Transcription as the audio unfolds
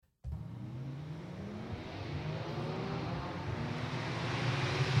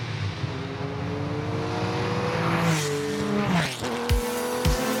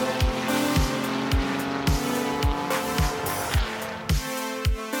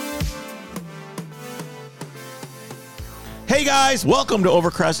Hey guys, welcome to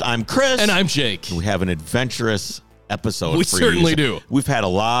Overcrest. I'm Chris. And I'm Jake. We have an adventurous episode We for certainly you. do. We've had a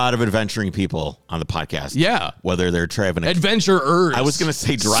lot of adventuring people on the podcast. Yeah. Whether they're driving Adventurers. I was going to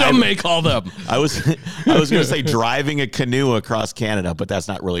say driving. Some may call them. I was going to say driving a canoe across Canada, but that's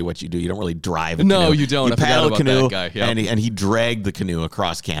not really what you do. You don't really drive a canoe. No, you don't. You I forgot paddle a about canoe, that guy. Yep. and he dragged the canoe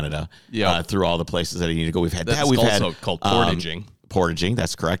across Canada through all the places that he needed to go. We've had That's that. We've also had called portaging. Portaging,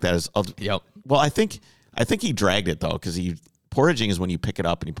 that's correct. That is. Yep. Well, I think he dragged it though, because portaging is when you pick it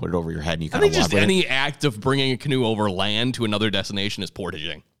up and you put it over your head and you I kind think of just any act of bringing a canoe over land to another destination is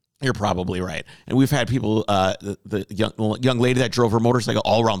portaging. You're probably right. And we've had people, the young lady that drove her motorcycle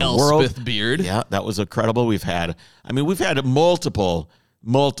all around the world. Elspeth Beard. Yeah, that was incredible. We've had multiple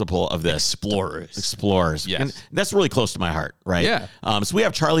of this. Explorers. Yes. And that's really close to my heart, right? Yeah. So we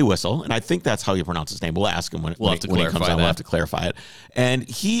have Charlie Whistle, and I think that's how you pronounce his name. We'll ask him when he comes on. clarify We'll have to clarify it. And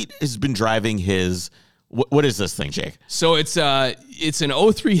he has been driving his... What is this thing, Jake? So it's an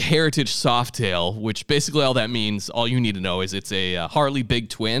 03 Heritage Softail, which basically all that means, all you need to know is it's a Harley Big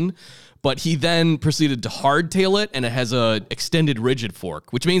Twin. But he then proceeded to hardtail it, and it has a extended rigid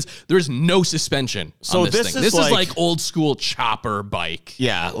fork, which means there's no suspension on this thing. This is like old school chopper bike.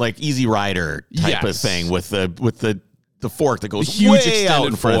 Yeah, like Easy Rider type of thing with the fork that goes huge way extended out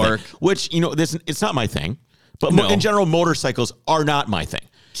in front fork. of it, which it's not my thing. But No. in general, motorcycles are not my thing.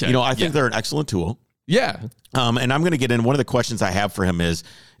 Okay. I think they're an excellent tool. Yeah. And I'm going to get in. One of the questions I have for him is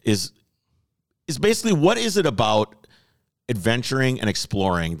basically, what is it about adventuring and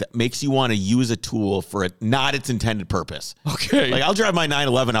exploring that makes you want to use a tool for not its intended purpose? Okay. Like, I'll drive my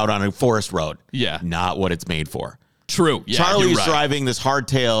 911 out on a forest road. Yeah. Not what it's made for. True. Yeah, Charlie's you're right. driving this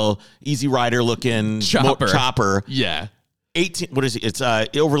hardtail, Easy Rider looking chopper. Yeah. 18. What is it? It's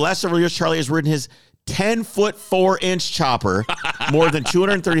over the last several years, Charlie has ridden his 10-foot 4-inch chopper more than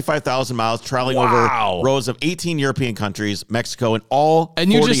 235,000 miles, traveling over roads of 18 European countries, Mexico, and all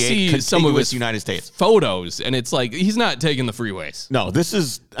And you 48 just see some of his United States photos, and it's like he's not taking the freeways. No, this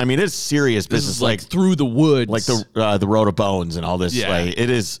is. I mean, it's serious This business. is like through the woods, like the Road of Bones and all this. Yeah. Like, it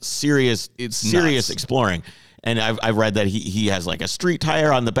is serious. It's serious nuts. exploring. And I've read that he has like a street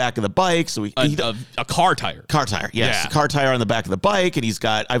tire on the back of the bike, so a car tire. Car tire, yes. Yeah. Car tire on the back of the bike, and he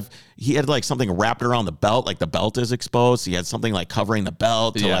had like something wrapped around the belt, like the belt is exposed. So he had something like covering the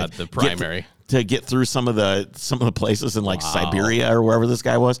belt to the primary. to get through some of the places in like Siberia or wherever this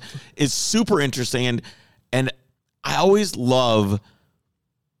guy was. It's super interesting, and I always love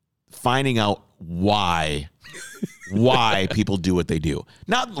finding out why people do what they do.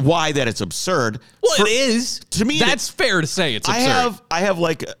 Not why that it's absurd. Well, it is. To me, that's fair to say. It's absurd. I have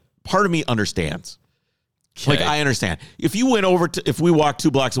like part of me understands. Okay. Like, I understand. If we walked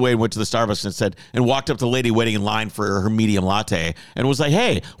 2 blocks away and went to the Starbucks and walked up to the lady waiting in line for her medium latte and was like,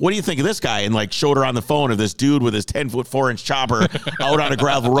 "Hey, what do you think of this guy?" and like showed her on the phone of this dude with his 10-foot 4-inch chopper out on a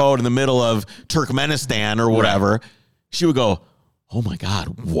gravel road in the middle of Turkmenistan or whatever, right. She would go, "Oh my God,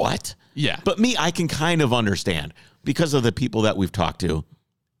 what?" Yeah. But me, I can kind of understand because of the people that we've talked to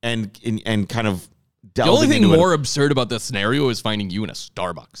and kind of the only thing more absurd about this scenario is finding you in a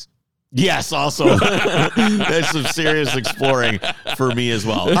Starbucks. Yes, also. That's some serious exploring for me as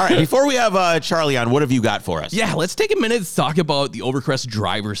well. All right, before we have Charlie on, what have you got for us? Yeah, let's take a minute to talk about the Overcrest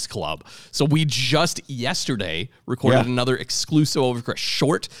Drivers Club. So we just yesterday recorded another exclusive Overcrest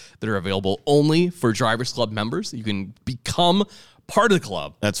short that are available only for Drivers Club members. You can become part of the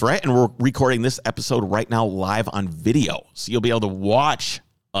club. That's right, and we're recording this episode right now live on video, so you'll be able to watch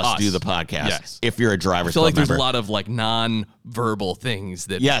us do the podcast if you're a Drivers Club member. I feel like there's a lot of like non-verbal things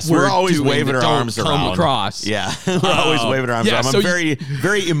that we're always waving our arms come around. Across. Yeah, we're always waving our arms around. I'm very,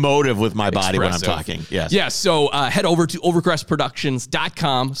 very emotive with my body when I'm talking. Yes. Yeah, so head over to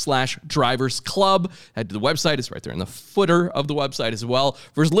overcrestproductions.com/driversclub. Head to the website. It's right there in the footer of the website as well.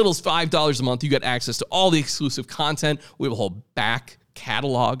 For as little as $5 a month, you get access to all the exclusive content. We have a whole back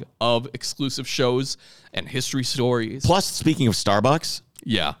catalog of exclusive shows and history stories. Plus, speaking of Starbucks,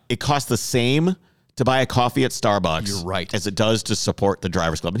 it costs the same to buy a coffee at Starbucks. You're right. As it does to support the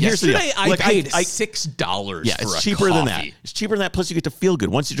Drivers Club. And Yesterday, here's the deal. I paid $6 yeah, for it's a cheaper coffee. than that. It's cheaper than that. Plus, you get to feel good.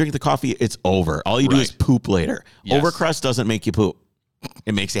 Once you drink the coffee, it's over. All you do is poop later. Yes. Overcrest doesn't make you poop.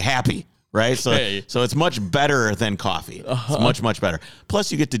 It makes you happy. Right? So it's much better than coffee. It's much, much better.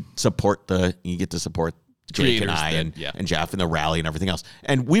 Plus, you get to support Jake and I and Jeff and the rally and everything else.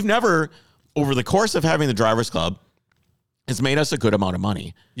 And we've never, over the course of having the Drivers Club, it's made us a good amount of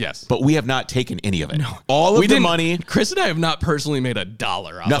money. Yes. But we have not taken any of it. No. All of the money. Chris and I have not personally made $1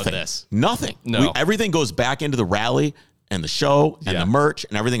 off of this. Nothing. No. Everything goes back into the rally and the show and the merch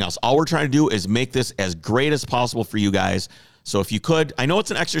and everything else. All we're trying to do is make this as great as possible for you guys So if you could, I know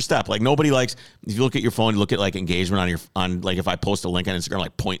it's an extra step. Like nobody likes, if you look at your phone, you look at like engagement on like if I post a link on Instagram,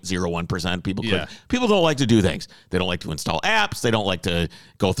 like 0.01% people click. People don't like to do things. They don't like to install apps. They don't like to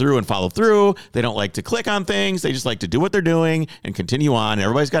go through and follow through. They don't like to click on things. They just like to do what they're doing and continue on.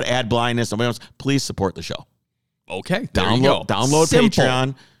 Everybody's got ad blindness. Nobody else. Please support the show. Okay. Download Simple.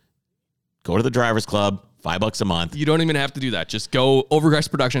 Patreon. Go to the Drivers Club. $5 a month. You don't even have to do that. Just go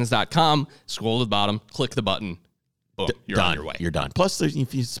overgressproductions.com, scroll to the bottom, click the button. Boom, you're done. on your way. You're done. Plus,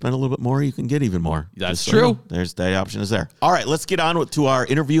 if you spend a little bit more, you can get even more. That's Just true. So there's the option is there. All right, let's get on to our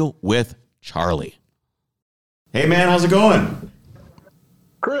interview with Charlie. Hey, man, how's it going?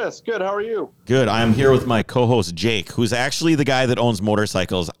 Chris, good. How are you? Good. I am here with my co-host Jake, who's actually the guy that owns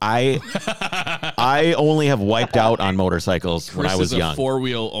motorcycles. I only have wiped out on motorcycles when I was young. Chris is a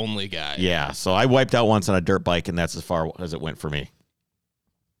four-wheel only guy. Yeah, so I wiped out once on a dirt bike, and that's as far as it went for me.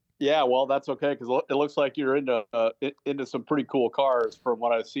 Yeah, well, that's okay because it looks like you're into some pretty cool cars from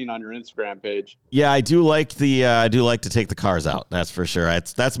what I've seen on your Instagram page. Yeah, I do like to take the cars out. That's for sure.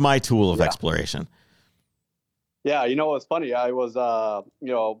 That's my tool of exploration. Yeah, you know what's funny? I was,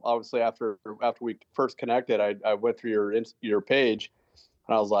 obviously after we first connected, I went through your page,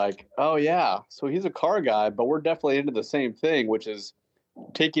 and I was like, oh yeah, so he's a car guy, but we're definitely into the same thing, which is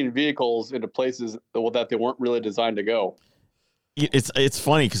taking vehicles into places that they weren't really designed to go. It's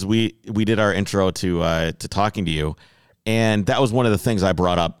funny because we did our intro to talking to you, and that was one of the things I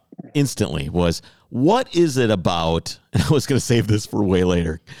brought up instantly was what is it about? And I was going to save this for way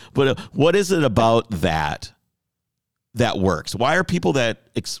later, but what is it about that works? Why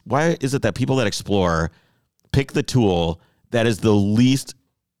is it that people that explore pick the tool that is the least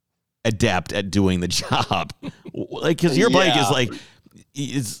adept at doing the job? Like, because your bike is like,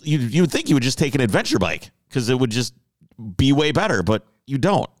 you would think you would just take an adventure bike because it would just be way better, but you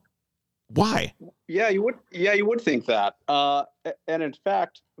don't. Why? Yeah, you would. Yeah, you would think that. And in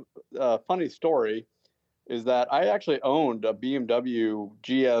fact, funny story is that I actually owned a BMW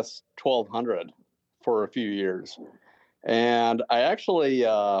GS 1200 for a few years. And I actually,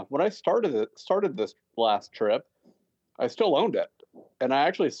 when I started this last trip, I still owned it, and I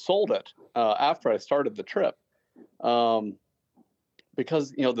actually sold it after I started the trip,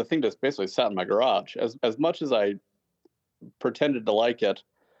 because the thing just basically sat in my garage. As much as I pretended to like it,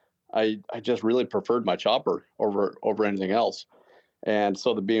 I just really preferred my chopper over anything else, and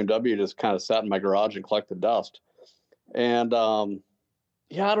so the BMW just kind of sat in my garage and collected dust. And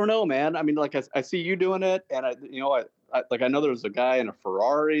yeah, I don't know, man. I mean, like I see you doing it, and I know there's a guy in a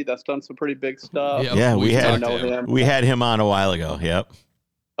Ferrari that's done some pretty big stuff. Yep, Yeah, we had him on a while ago. Yep.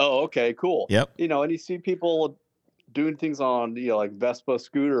 Oh, okay, cool. Yep. And you see people doing things on, like Vespa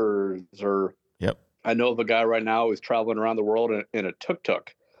scooters, or yep. I know of a guy right now who's traveling around the world in a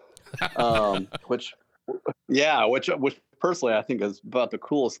tuk-tuk, which personally I think is about the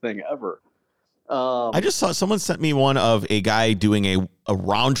coolest thing ever. I just saw someone sent me one of a guy doing a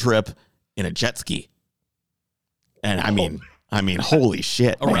round trip in a jet ski. And I mean, holy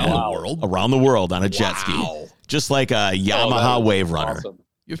shit. Around the world on a jet ski. Just like a Yamaha Wave Runner. Awesome.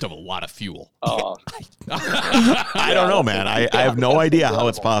 You have to have a lot of fuel. I don't know, man. I have no idea how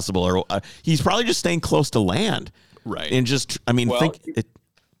it's possible. Or he's probably just staying close to land. Right. And just, think it.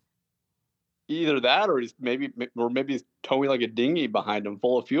 Either that, or maybe he's towing like a dinghy behind him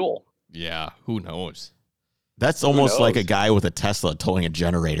full of fuel. Yeah, who knows? That's almost like a guy with a Tesla towing a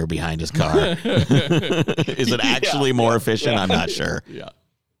generator behind his car. Is it actually more efficient? Yeah. I'm not sure. Yeah.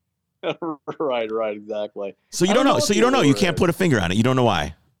 Right, exactly. So you don't know. So you don't know. You can't put a finger on it. You don't know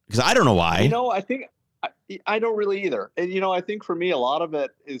why. Because I don't know why. I think I don't really either. And I think for me, a lot of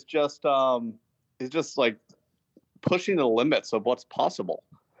it is just like pushing the limits of what's possible.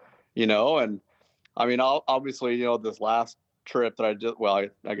 And I mean, obviously, this last trip that I did, well,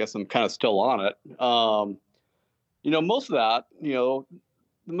 I guess I'm kind of still on it. Most of that, the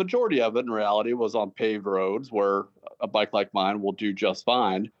majority of it in reality was on paved roads where a bike like mine will do just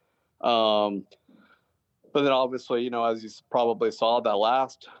fine. But then obviously, as you probably saw, that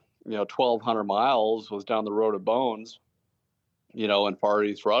last, 1,200 miles was down the road of Bones, in Far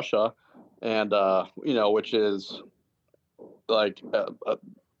East Russia. And, which is like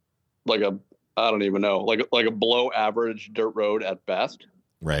I don't even know, like a below average dirt road at best.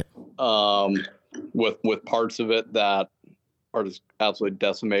 Right. With parts of it that are just absolutely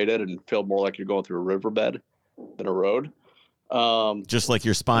decimated and feel more like you're going through a riverbed than a road. Just like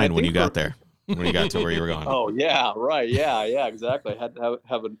your spine when you got there, when you got to where you were going. Oh yeah, right. Yeah, exactly. Had to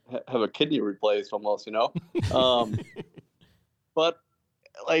have a kidney replaced almost, But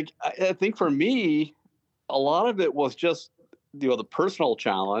like, I think for me, a lot of it was just, the personal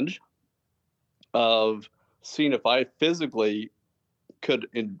challenge of seeing if I physically could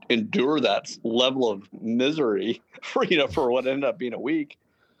endure that level of misery for, for what ended up being a week,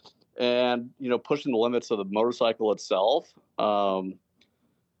 and, pushing the limits of the motorcycle itself, and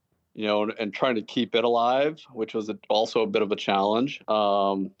trying to keep it alive, which was also a bit of a challenge.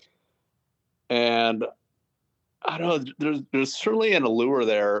 And I don't know, there's certainly an allure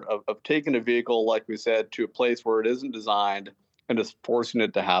there of taking a vehicle, like we said, to a place where it isn't designed and just forcing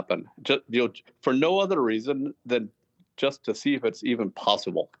it to happen, just, for no other reason than just to see if it's even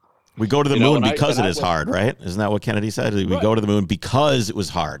possible. We go to the moon because it is hard, right? Isn't that what Kennedy said? We go to the moon because it was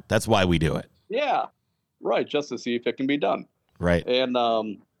hard. That's why we do it. Yeah, right. Just to see if it can be done. Right. And,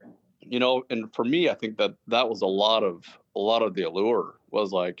 and for me, I think that was a lot of the allure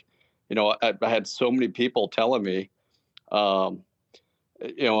was like, I had so many people telling me, and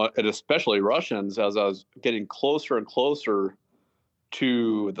especially Russians, as I was getting closer and closer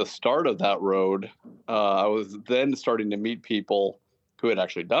to the start of that road, I was then starting to meet people who had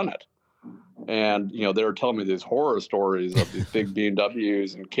actually done it. And, they were telling me these horror stories of these big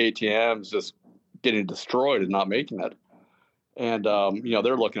BMWs and KTMs just getting destroyed and not making it. And,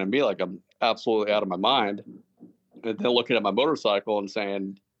 they're looking at me like I'm absolutely out of my mind. And then looking at my motorcycle and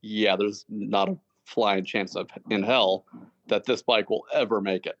saying, yeah, there's not a flying chance in hell that this bike will ever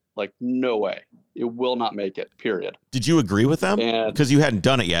make it. Like, no way. It will not make it, period. Did you agree with them? Because you hadn't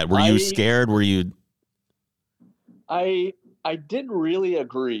done it yet. Were you scared? Were you? I didn't really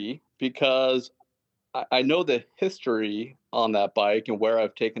agree because I know the history on that bike and where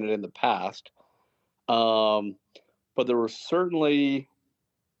I've taken it in the past. But there were certainly,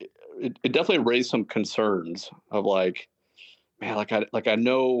 it definitely raised some concerns of like, man, I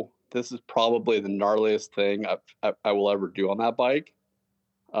know this is probably the gnarliest thing I will ever do on that bike.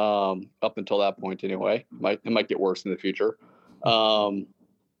 Up until that point, anyway. It might get worse in the future.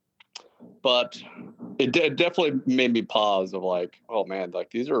 But it definitely made me pause of like, oh man, like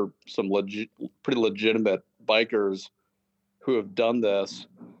these are some pretty legitimate bikers who have done this,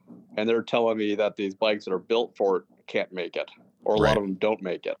 and they're telling me that these bikes that are built for it can't make it, or a lot of them don't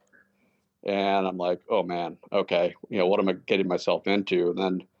make it. And I'm like, oh man, okay, what am I getting myself into? And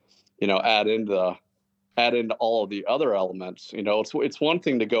then, add into all of the other elements. It's one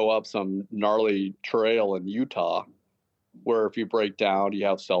thing to go up some gnarly trail in Utah, where if you break down, you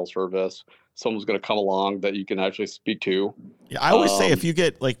have cell service. Someone's going to come along that you can actually speak to. Yeah, I always say if you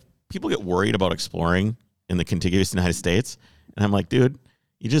get people get worried about exploring in the contiguous United States, and I'm like, dude,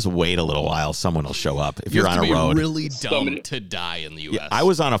 you just wait a little while, someone will show up. If you're on a road, really dumb to die in the U.S. Yeah, I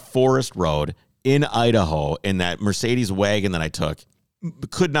was on a forest road in Idaho in that Mercedes wagon that I took.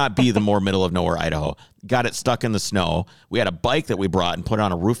 Could not be the more middle of nowhere Idaho. Got it stuck in the snow. We had a bike that we brought and put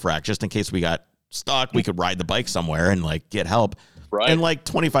on a roof rack just in case we got stuck. We could ride the bike somewhere and get help. Right. And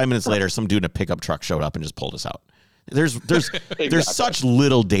 25 minutes later, some dude in a pickup truck showed up and just pulled us out. There's Exactly. There's such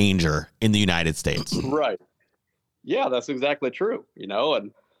little danger in the United States. Right. Yeah, that's exactly true.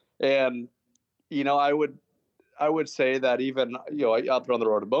 And I would say that even, out there on the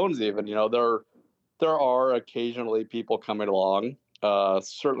road to Bones, even, there are occasionally people coming along,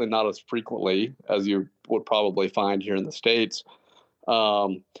 certainly not as frequently as you would probably find here in the States.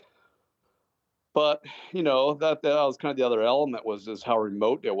 But, that was kind of the other element was just how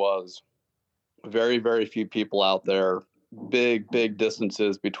remote it was. Very, very few people out there, big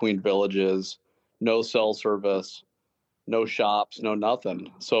distances between villages, no cell service, no shops, no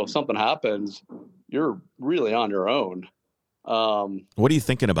nothing. So if something happens, you're really on your own. What are you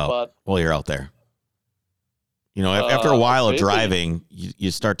thinking about while you're out there? After a while of driving, you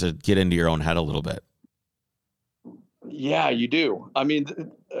start to get into your own head a little bit. Yeah, you do. I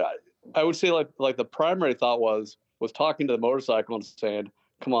mean, I would say like the primary thought was talking to the motorcycle and saying,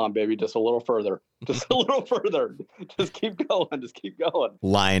 come on, baby, just a little further, just a little further, just keep going.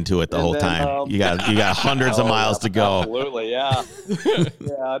 Lying to it the whole time. You got hundreds of miles to go. Absolutely. Yeah.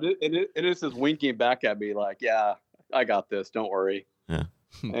 Yeah. And it's just winking back at me like, yeah, I got this. Don't worry. Yeah.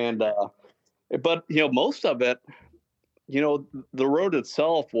 And, but most of it, the road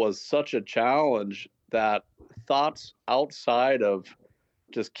itself was such a challenge that thoughts outside of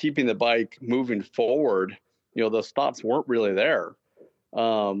just keeping the bike moving forward, those thoughts weren't really there.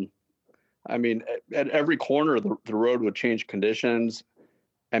 I mean, at every corner, the road would change conditions.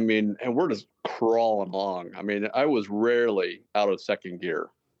 I mean, and we're just crawling along. I mean, I was rarely out of second gear.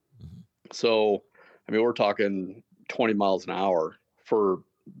 So, I mean, we're talking 20 miles an hour for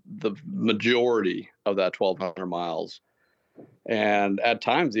the majority of that 1,200 miles. And at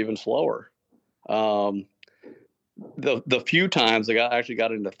times even slower. The few times I actually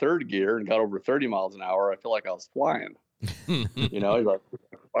got into third gear and got over 30 miles an hour, I feel like I was flying. He's like,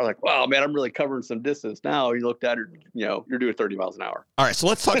 I'm like, wow, man, I'm really covering some distance now. You looked at it, you're doing 30 miles an hour. All right, so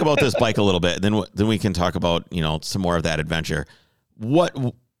let's talk about this bike a little bit. Then we can talk about, some more of that adventure. Where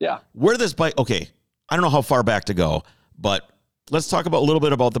this bike, okay, I don't know how far back to go, but let's talk about a little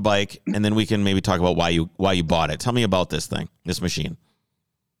bit about the bike, and then we can maybe talk about why you bought it. Tell me about this machine.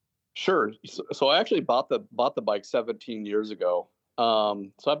 Sure. So I actually bought the bike 17 years ago.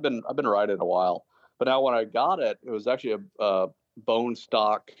 So I've been riding it a while, but now when I got it, it was actually a bone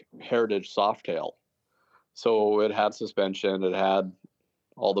stock heritage Softail. So it had suspension, it had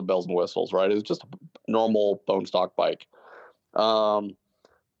all the bells and whistles, right? It was just a normal bone stock bike.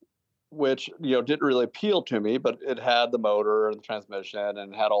 Which, didn't really appeal to me, but it had the motor and the transmission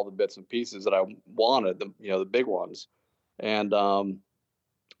and had all the bits and pieces that I wanted, the big ones. And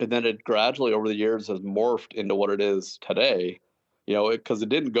then it gradually over the years has morphed into what it is today, because it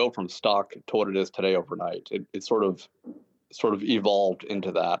didn't go from stock to what it is today overnight. It sort of evolved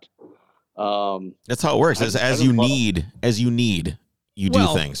into that. That's how it works. As you need, you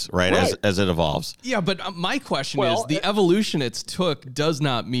do things, right? As it evolves. Yeah, but my question is, the evolution it's took does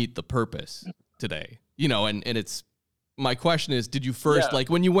not meet the purpose today. And it's, my question is, did you first, like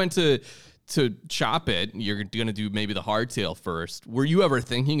when you went to chop it, you're going to do maybe the hardtail first. Were you ever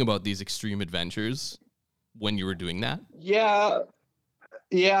thinking about these extreme adventures when you were doing that? Yeah,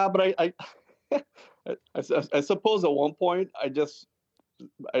 but I suppose at one point I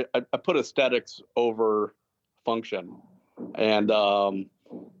put aesthetics over function. And to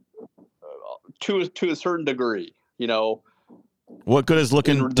a certain degree, what good is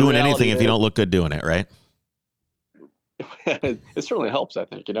doing anything if you don't look good doing it, right? It certainly helps, I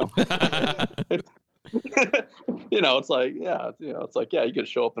think. It's like, you could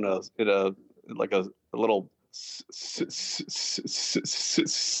show up in a little Suzuki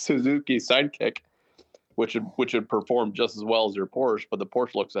Sidekick, which would perform just as well as your Porsche, but the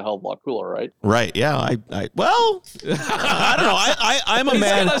Porsche looks a hell of a lot cooler, right? Right. Yeah. I don't know. I'm a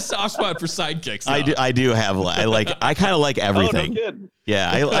man. He's got a soft spot for sidekicks. I do have. I kind of like everything. Oh, no,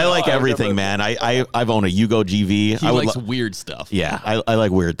 yeah. I like everything, man. I've owned a Yugo GV. He likes weird stuff. Yeah. I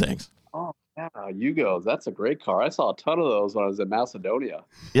like weird things. Oh yeah, Yugos. That's a great car. I saw a ton of those when I was in Macedonia.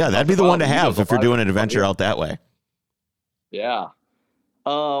 Yeah, that'd be the one to have if you're doing an adventure out that way. Yeah.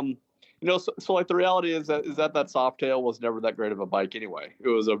 So like the reality is that Softail was never that great of a bike anyway. It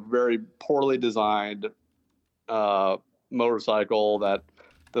was a very poorly designed motorcycle that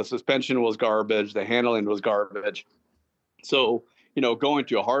the suspension was garbage, the handling was garbage. So, going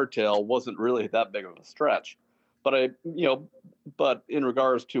to a hardtail wasn't really that big of a stretch. But but in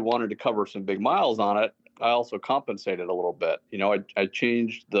regards to wanting to cover some big miles on it, I also compensated a little bit. I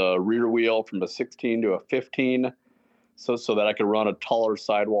changed the rear wheel from a 16 to a 15. So that I could run a taller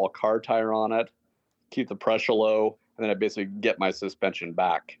sidewall car tire on it, keep the pressure low, and then I basically get my suspension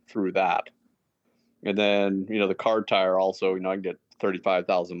back through that. And then, the car tire also, I can get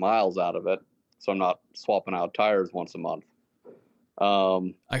 35,000 miles out of it, so I'm not swapping out tires once a month.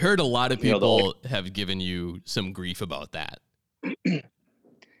 I heard a lot of people have given you some grief about that.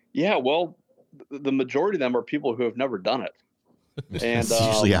 Yeah, well, the majority of them are people who have never done it. And that's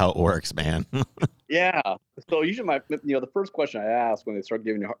usually how it works, man. Yeah. So usually the first question I ask when they start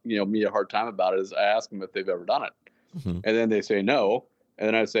giving me a hard time about it is I ask them if they've ever done it. Mm-hmm. And then they say no. And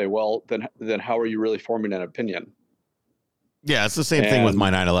then I say, well, then how are you really forming an opinion? Yeah, it's the same thing with my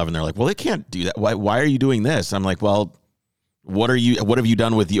 911. They're like, well, they can't do that. Why are you doing this? I'm like, well, what have you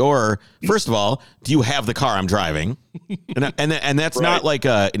done with your, first of all, do you have the car I'm driving? And that's right. Not like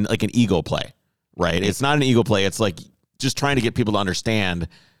an ego play, right? It's not an ego play. It's like just trying to get people to understand.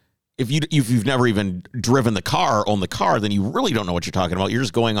 If you've never even driven the car, owned the car, then you really don't know what you're talking about. You're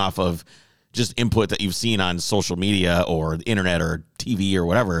just going off of just input that you've seen on social media or the internet or TV or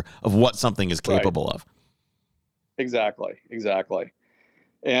whatever of what something is capable of. Exactly.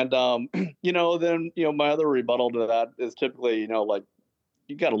 And, then, my other rebuttal to that is typically,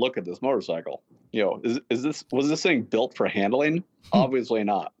 you got to look at this motorcycle. Was this thing built for handling? Obviously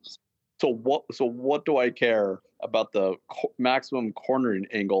not. So what do I care about the maximum cornering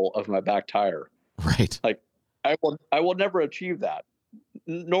angle of my back tire? Right. Like I will never achieve that,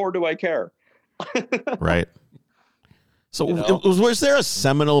 nor do I care. Right. So was there a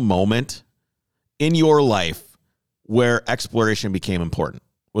seminal moment in your life where exploration became important?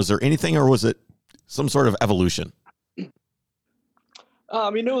 Was there anything, or was it some sort of evolution? It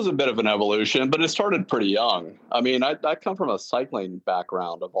was a bit of an evolution, but it started pretty young. I come from a cycling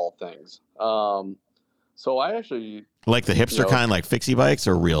background of all things. So I actually like the hipster kind, like fixie bikes,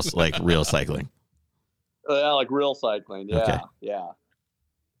 or real cycling. Yeah, like real cycling. Yeah, okay. Yeah.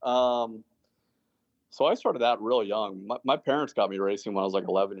 So I started that real young. My parents got me racing when I was like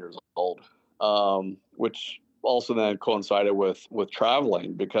 11 years old, which also then coincided with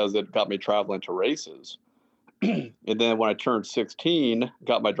traveling because it got me traveling to races. And then when I turned 16,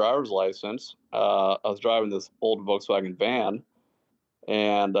 got my driver's license, I was driving this old Volkswagen van.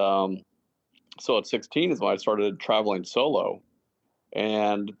 And so at 16 is when I started traveling solo.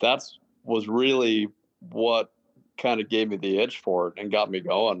 And that's was really what kind of gave me the itch for it and got me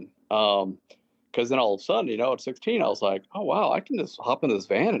going. Because then all of a sudden, at 16, I was like, oh, wow, I can just hop in this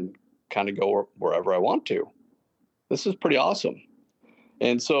van and kind of go wherever I want to. This is pretty awesome.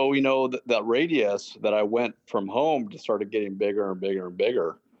 And so, that radius that I went from home just started getting bigger and bigger and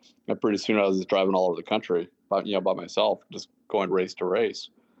bigger. And pretty soon I was just driving all over the country, by myself, just going race to race.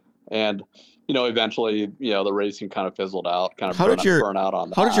 And, eventually, the racing kind of fizzled out, kind of burn out on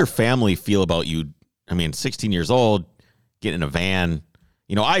that. How did your family feel about you? I mean, 16 years old, getting in a van.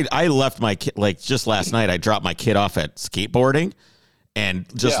 I left my kid, like just last night, I dropped my kid off at skateboarding and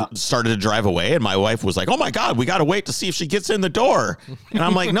just started to drive away. And my wife was like, oh my God, we got to wait to see if she gets in the door. And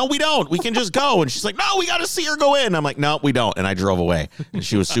I'm like, no, we don't. We can just go. And she's like, no, we got to see her go in. I'm like, no, we don't. And I drove away and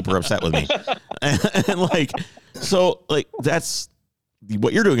she was super upset with me. And that's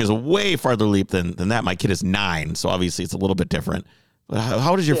what you're doing is a way farther leap than that. My kid is 9. So obviously it's a little bit different. But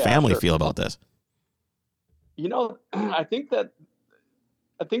how does your family feel about this? I think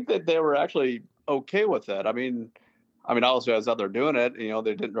that they were actually okay with it. I mean, obviously I was out there doing it.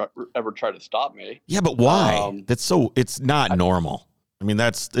 They didn't ever try to stop me. Yeah, but why? It's not normal. I mean,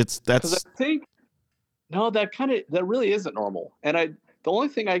 that's. Because I think, no, that really isn't normal. And the only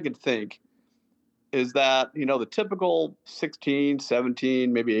thing I could think is that, the typical 16,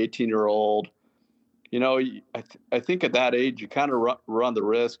 17, maybe 18-year-old, I think at that age, you kind of run the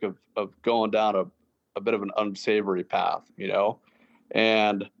risk of going down a bit of an unsavory path,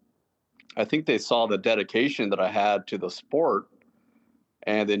 and I think they saw the dedication that I had to the sport,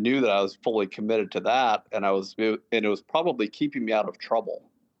 and they knew that I was fully committed to that, and it was probably keeping me out of trouble.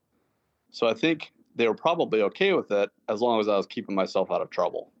 So I think they were probably okay with it as long as I was keeping myself out of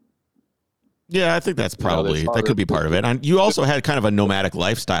trouble. Yeah, I think that's probably that could be part of it. And you also had kind of a nomadic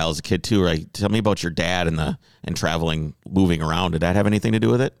lifestyle as a kid too, right? Tell me about your dad and traveling, moving around. Did that have anything to do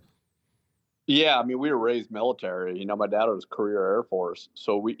with it? Yeah, I mean, we were raised military. My dad was career Air Force,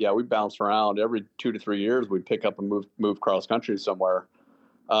 so we bounced around every 2 to 3 years. We'd pick up and move cross country somewhere.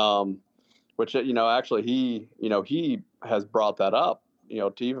 Which actually he has brought that up,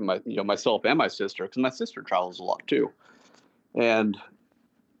 to even myself and my sister, because my sister travels a lot too. And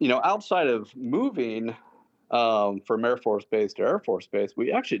outside of moving from Air Force Base to Air Force Base,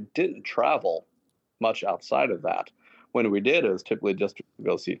 we actually didn't travel much outside of that. When we did, it was typically just to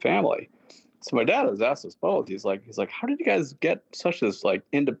go see family. So my dad has asked us both. He's like, how did you guys get such this like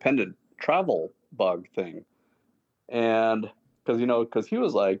independent travel bug thing? And because he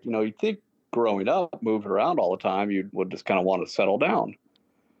was like, you think growing up, moving around all the time, you would just kind of want to settle down.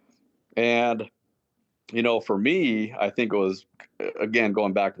 And, for me, I think it was, again,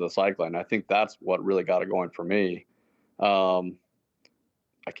 going back to the cycling, I think that's what really got it going for me. I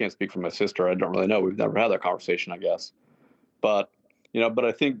can't speak for my sister. I don't really know. We've never had that conversation, I guess. But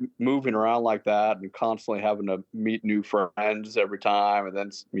I think moving around like that and constantly having to meet new friends every time, and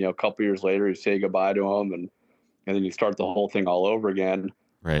then, a couple years later, you say goodbye to them, and then you start the whole thing all over again.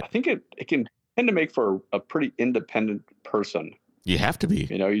 Right. I think it can tend to make for a pretty independent person. You have to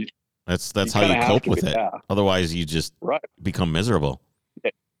be. That's how you cope with it. Yeah. Otherwise, you just become miserable.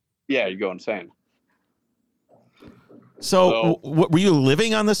 Yeah, you go insane. So were you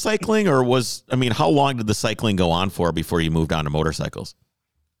living on the cycling, or how long did the cycling go on for before you moved on to motorcycles?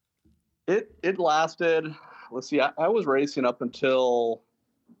 It lasted, let's see, I was racing up until,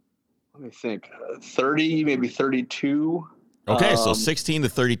 let me think, 30, maybe 32. Okay, so 16 to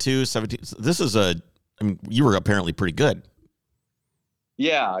 32, 17. This is you were apparently pretty good.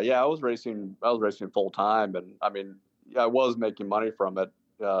 Yeah, I was racing full time, and I was making money from it.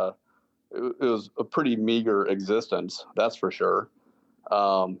 It was a pretty meager existence, that's for sure.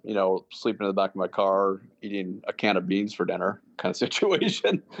 Sleeping in the back of my car, eating a can of beans for dinner kind of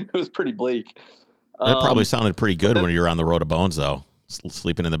situation. It was pretty bleak. That probably sounded pretty good when you were on the road to Bones, though.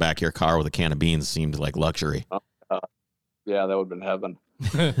 Sleeping in the back of your car with a can of beans seemed like luxury. Yeah, that would have been heaven.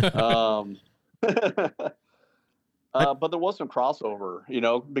 But there was some crossover,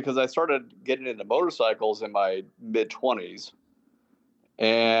 because I started getting into motorcycles in my mid-20s.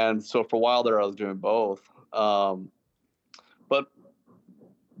 And so for a while there, I was doing both. But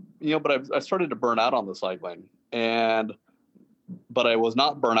I started to burn out on the cycling, but I was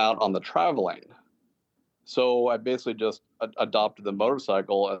not burnt out on the traveling. So I basically just adopted the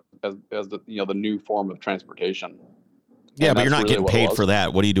motorcycle as the the new form of transportation. Yeah, And but you're that's not really getting what it paid was. for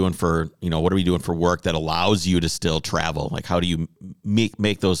that. What are you doing for, what are we doing for work that allows you to still travel? Like, how do you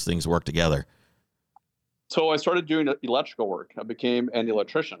make those things work together? So I started doing electrical work. I became an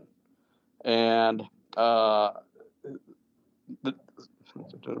electrician, and the,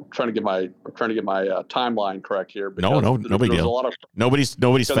 I'm trying to get my timeline correct here. No, Because no big there's a deal. lot of Nobody's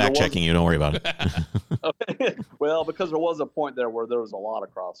because there fact was checking you. Don't worry about it. well, because there was a point there where there was a lot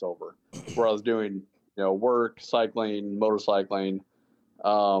of crossover, where I was doing work, cycling, motorcycling.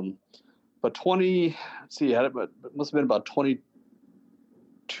 But let's see, it must have been about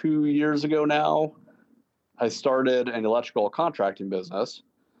 22 years ago now. I started an electrical contracting business,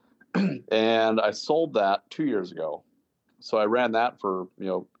 and I sold that 2 years ago. So I ran that for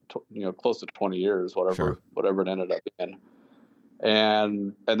close to 20 years, Sure. whatever it ended up being,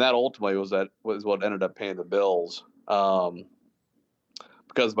 and that ultimately was what ended up paying the bills.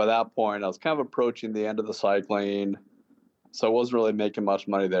 Because by that point I was kind of approaching the end of the cycling, so I wasn't really making much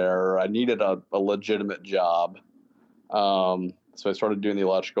money there. I needed a legitimate job, so I started doing the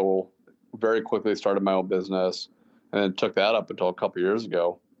electrical. Very quickly started my own business, and then took that up until a couple years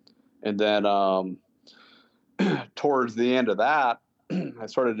ago, and then towards the end of that, I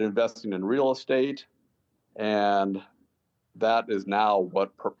started investing in real estate, and that is now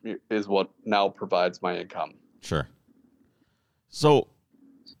what now provides my income. Sure. So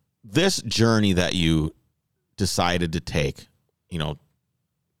this journey that you decided to take,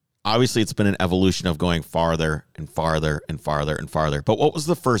 obviously it's been an evolution of going farther and farther and farther and farther. But what was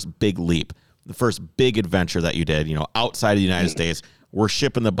the first big leap, the first big adventure that you did, outside of the United States? We're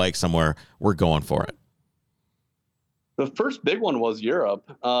shipping the bike somewhere. We're going for it. The first big one was Europe.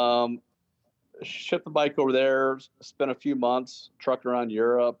 Shipped the bike over there, spent a few months trucking around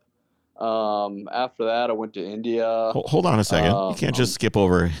Europe. After that, I went to India. Hold on a second. You can't just skip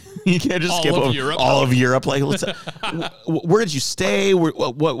over. You can't just All skip of over Europe? all of Europe. Like, where did you stay?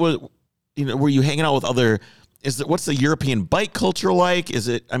 What were you hanging out with other? What's the European bike culture like? Is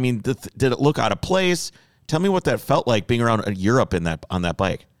it? I mean, did it look out of place? Tell me what that felt like being around Europe on that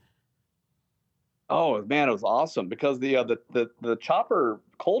bike. Oh man, it was awesome because the chopper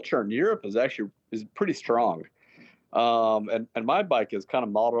culture in Europe is pretty strong. And my bike is kind of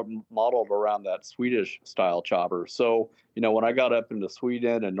modeled around that Swedish style chopper. So, when I got up into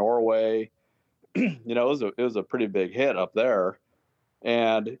Sweden and Norway, it was a pretty big hit up there.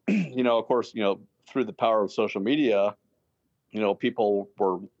 And, of course, through the power of social media, people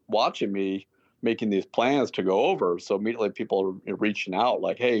were watching me making these plans to go over. So immediately people are reaching out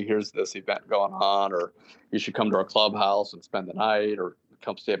like, hey, here's this event going on, or you should come to our clubhouse and spend the night, or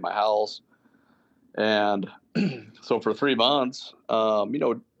come stay at my house. And so for 3 months,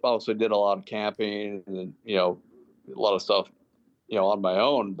 obviously did a lot of camping and, a lot of stuff, on my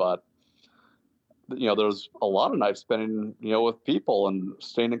own, but there's a lot of nights spending, with people and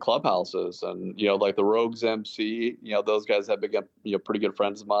staying in clubhouses, and, like the Rogues MC, those guys have become, pretty good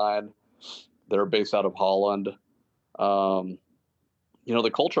friends of mine. They're based out of Holland. The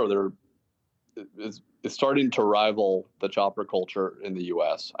culture there is starting to rival the chopper culture in the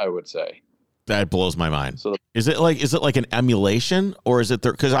US, I would say. That blows my mind. So is it like an emulation, or is it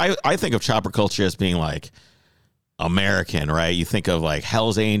there? Because I think of chopper culture as being like American, right? You think of like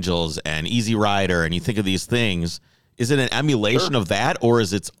Hell's Angels and Easy Rider, and you think of these things. Is it an emulation of that, or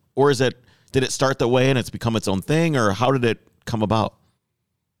is it? Did it start that way and it's become its own thing, or how did it come about?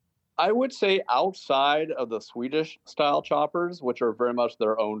 I would say outside of the Swedish style choppers, which are very much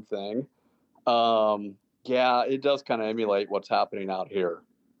their own thing, it does kind of emulate what's happening out here,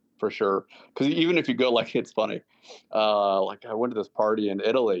 for sure. Because even if you go, like, it's funny, like I went to this party in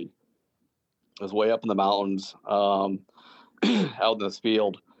Italy. It was way up in the mountains, out in this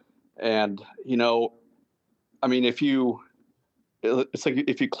field, and I mean, it's like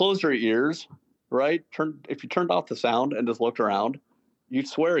if you closed your ears, right? If you turned off the sound and just looked around, you'd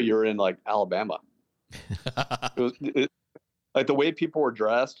swear you're in like Alabama. Like the way people were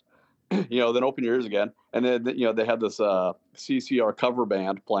dressed, then open your ears again. And then, they had this CCR cover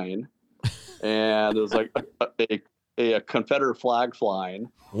band playing, and there was like a Confederate flag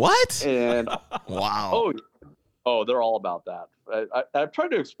flying. What? And wow. Oh, they're all about that. I've tried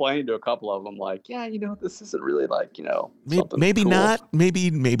to explain to a couple of them, like, this isn't really like, maybe cool. not,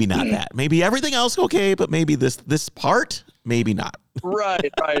 maybe not that. Maybe everything else okay, but maybe this part, maybe not.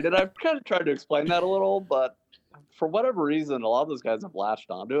 Right. And I've kind of tried to explain that a little, but for whatever reason, a lot of those guys have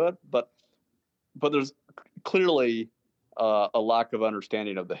latched onto it. But there's clearly a lack of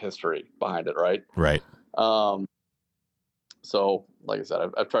understanding of the history behind it, right? Right. So, like I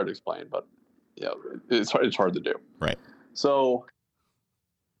said, I've tried to explain, but it's hard to do. Right. So,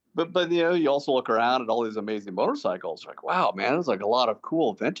 but you also look around at all these amazing motorcycles. Like, wow, man, there's like a lot of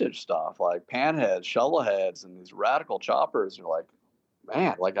cool vintage stuff, like panheads, shovel heads, and these radical choppers. You're like,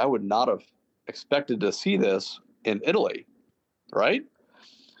 man, like I would not have expected to see this in Italy, right?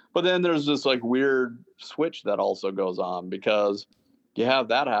 But then there's this like weird switch that also goes on, because you have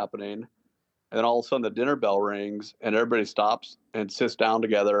that happening, and then all of a sudden the dinner bell rings and everybody stops and sits down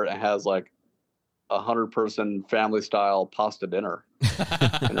together and has like 100-person family style pasta dinner.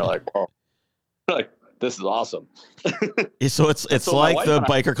 And they're like, "Whoa, like this is awesome." So it's So like my the wife and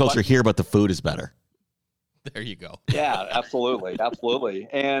I- biker culture here, but the food is better. There you go. Yeah, absolutely. Absolutely.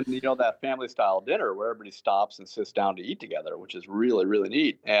 And, that family style dinner where everybody stops and sits down to eat together, which is really, really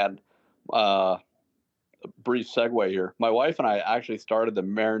neat. And a brief segue here. My wife and I actually started the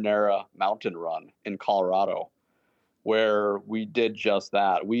Marinara Mountain Run in Colorado, where we did just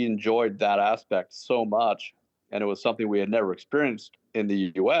that. We enjoyed that aspect so much, and it was something we had never experienced in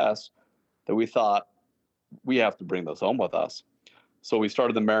the U.S., that we thought we have to bring this home with us. So we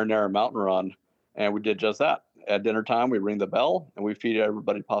started the Marinara Mountain Run, and we did just that. At dinner time, we ring the bell and we feed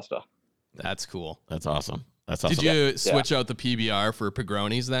everybody pasta. That's cool. That's awesome. That's awesome. Did you switch out the PBR for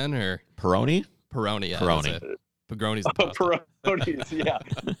Pegronis then, or Peroni? Peroni? Yeah, Peroni. that's it. Pegroni's the pasta.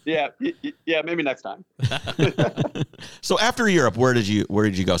 Peronis, yeah. Maybe next time. So after Europe, where did you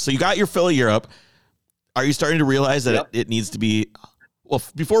go? So you got your fill of Europe. Are you starting to realize that it needs to be? Well,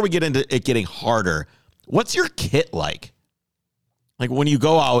 before we get into it getting harder, what's your kit like? Like when you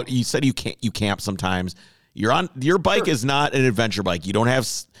go out, you said you camp sometimes. Your bike is not an adventure bike. You don't have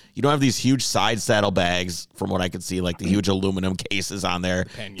these huge side saddle bags, from what I could see, like the huge aluminum cases on there,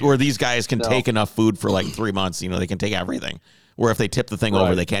 where these guys can take enough food for like 3 months. They can take everything. Where if they tip the thing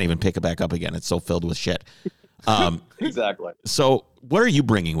over, they can't even pick it back up again. It's so filled with shit. Exactly. So what are you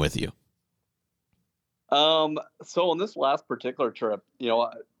bringing with you? So on this last particular trip,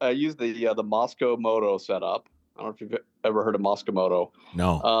 I used the Moscow Moto setup. I don't know if you've ever heard of Moscow Moto.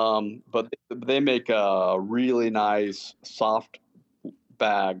 No. But they make a really nice soft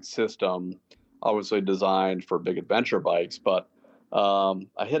bag system, obviously designed for big adventure bikes. But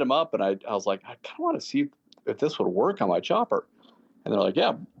I hit them up and I was like, I kind of want to see if this would work on my chopper. And they're like,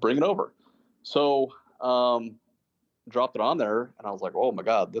 yeah, bring it over. So dropped it on there and I was like, oh my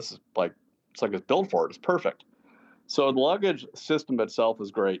God, this is like, it's like it's built for it. It's perfect. So the luggage system itself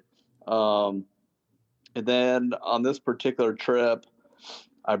is great. And then on this particular trip,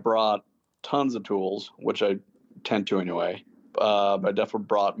 I brought tons of tools, which I tend to anyway. I definitely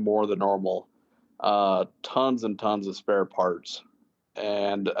brought more than normal. Tons and tons of spare parts.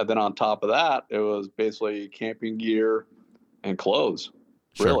 And then on top of that, it was basically camping gear and clothes,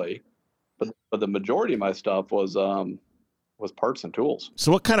 really. But the majority of my stuff was parts and tools.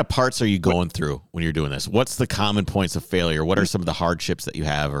 So what kind of parts are you going through when you're doing this? What's the common points of failure? What are some of the hardships that you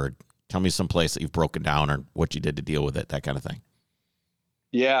have, or tell me some place that you've broken down or what you did to deal with it, that kind of thing.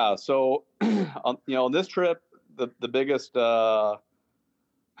 Yeah. So, on this trip, the biggest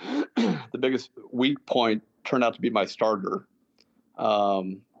weak point turned out to be my starter,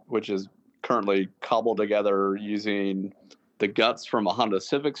 which is currently cobbled together using the guts from a Honda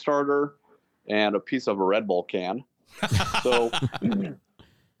Civic starter and a piece of a Red Bull can. So,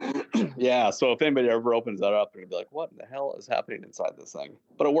 yeah. So if anybody ever opens that up, they're gonna be like, "What in the hell is happening inside this thing?"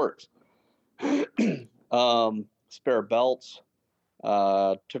 But it works. Spare belts.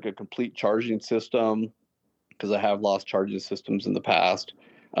 Took a complete charging system because I have lost charging systems in the past.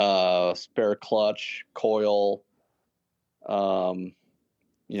 Spare clutch, coil. Then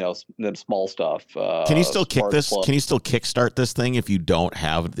small stuff. Can you still kick this? Plug. Can you still kickstart this thing if you don't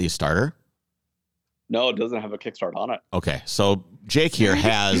have the starter? No, it doesn't have a kickstart on it. Okay, so Jake here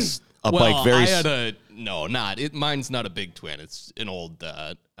has a bike. Mine's not a big twin. It's an old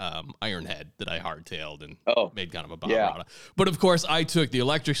Iron Head that I hardtailed and made kind of a bomb out of. But of course, I took the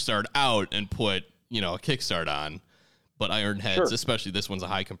electric start out and put a kickstart on. But Iron Heads, especially this one's a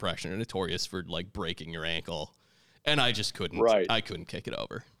high compression, are notorious for like breaking your ankle, and I just couldn't. Right. I couldn't kick it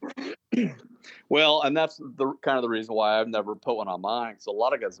over. Well, and that's the kind of the reason why I've never put one on mine. So a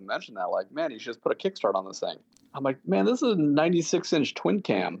lot of guys have mentioned that, like, man, you should just put a kickstart on this thing. I'm like, man, this is a 96-inch twin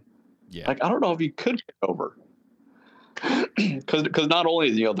cam. Yeah. Like, I don't know if you could kick over. Because not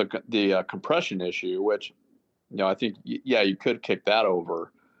only the compression issue, which I think you could kick that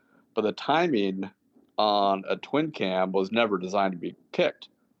over, but the timing on a twin cam was never designed to be kicked.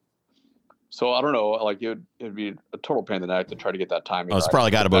 So I don't know, like it'd be a total pain in the neck to try to get that timing. Oh, it's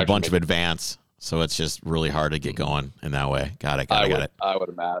probably got a bunch of advance, so it's just really hard to get going in that way. Got it. I would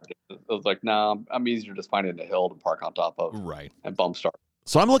imagine. It was like, I'm easier just finding a hill to park on top of, right, and bump start.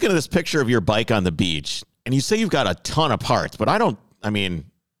 So I'm looking at this picture of your bike on the beach, and you say you've got a ton of parts, but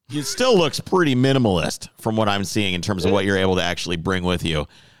it still looks pretty minimalist from what I'm seeing in terms of what you're able to actually bring with you.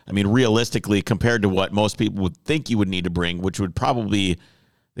 I mean, realistically, compared to what most people would think you would need to bring, which would probably,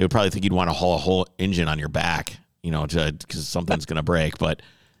 they would probably think you'd want to haul a whole engine on your back, because something's going to break, but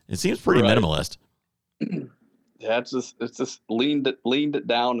it seems pretty minimalist. Yeah, it's just leaned it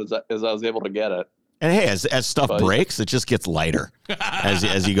down as I was able to get it. And hey, as stuff breaks, it just gets lighter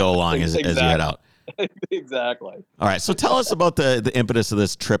as you go along, as you head out. Exactly. All right. So tell us about the impetus of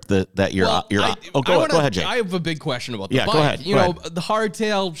this trip that you're on. Go ahead, Jake. I have a big question about the bike. Go ahead. The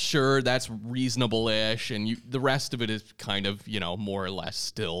hardtail, sure, that's reasonable-ish, and the rest of it is kind of, more or less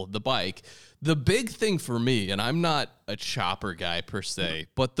still the bike. The big thing for me, and I'm not a chopper guy per se,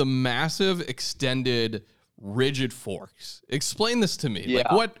 but the massive extended rigid forks. Explain this to me.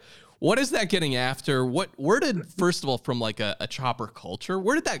 Yeah. Like what is that getting after? Where did, first of all, from like a chopper culture,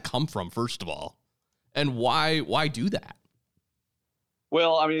 where did that come from, first of all? And why do that?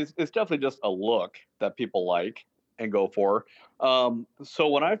 Well, I mean, it's definitely just a look that people like and go for. So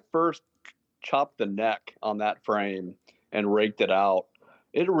when I first chopped the neck on that frame and raked it out,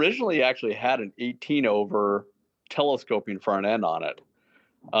 it originally actually had an 18 over telescoping front end on it,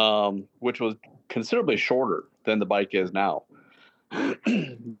 which was considerably shorter than the bike is now.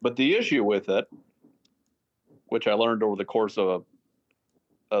 But the issue with it, which I learned over the course of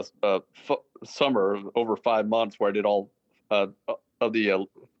a summer, over 5 months, where I did all of the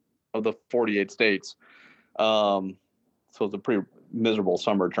 48 states. So it's a pretty miserable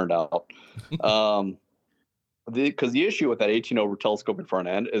summer, it turned out. Because the issue with that 18 over telescoping front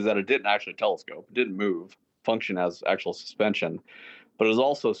end is that it didn't actually telescope. It didn't move, function as actual suspension, but it was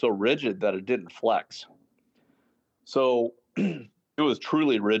also so rigid that it didn't flex. So it was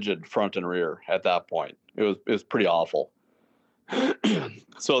truly rigid front and rear at that point. It was pretty awful.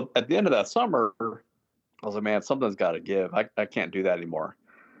 So at the end of that summer, I was like, man, something's got to give. I can't do that anymore.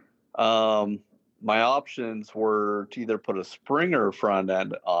 My options were to either put a Springer front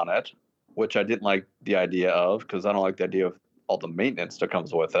end on it, which I didn't like the idea of, because I don't like the idea of all the maintenance that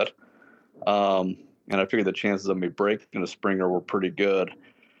comes with it. And I figured the chances of me breaking a Springer were pretty good.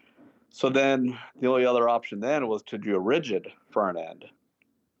 So then the only other option then was to do a rigid front end,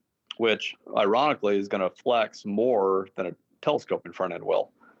 which ironically is going to flex more than a telescoping front end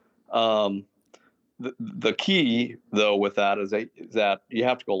will. The key though with that is that you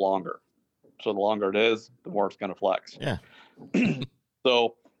have to go longer. So the longer it is, the more it's going to flex. Yeah.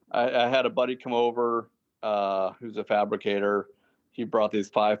 So I had a buddy come over who's a fabricator. He brought these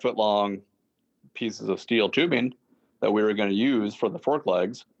 5 foot long pieces of steel tubing that we were going to use for the fork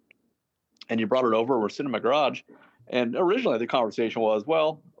legs. And he brought it over. We're sitting in my garage. And originally the conversation was,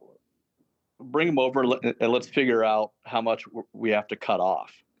 well, bring them over and let's figure out how much we have to cut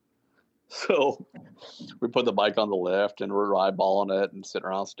off. So we put the bike on the lift and we're eyeballing it and sitting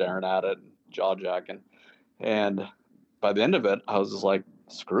around staring at it and jaw jacking. And by the end of it, I was just like,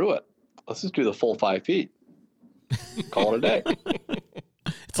 screw it. Let's just do the full 5 feet. Call it a day.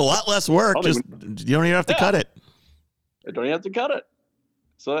 It's a lot less work. You don't even have to cut it. You don't even have to cut it.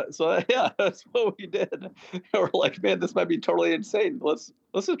 So yeah, that's what we did. And we're like, man, this might be totally insane. Let's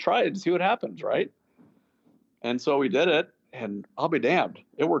just try it and see what happens, right? And so we did it, and I'll be damned,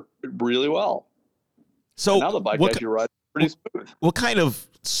 it worked really well. So and now the bike actually rides pretty smooth. What kind of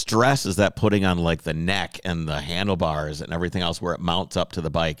stress is that putting on like the neck and the handlebars and everything else where it mounts up to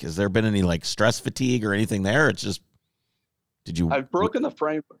the bike? Has there been any like stress fatigue or anything there? It's just, I've broken the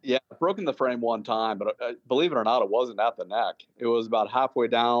frame. Yeah, I've broken the frame one time, but believe it or not, it wasn't at the neck. It was about halfway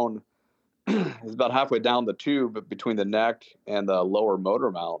down. It was about halfway down the tube between the neck and the lower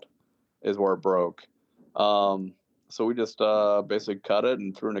motor mount is where it broke. So we just basically cut it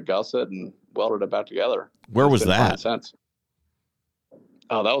and threw in a gusset and welded it back together. Where was that? Sense.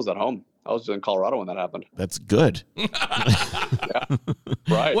 Oh, that was at home. I was in Colorado when that happened. That's good. Yeah.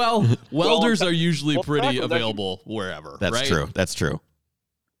 Right. Well, welders are usually pretty available wherever. That's right? true. That's true.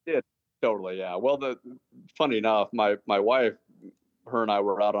 Yeah, totally. Yeah. Well, funny enough, my wife, her and I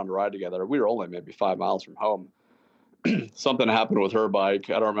were out on a ride together. We were only maybe 5 miles from home. Something happened with her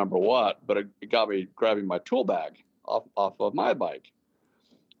bike. I don't remember what, but it got me grabbing my tool bag off of my bike.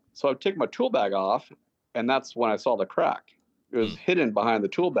 So I took my tool bag off, and that's when I saw the crack. It was hidden behind the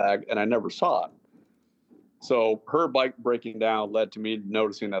tool bag, and I never saw it. So her bike breaking down led to me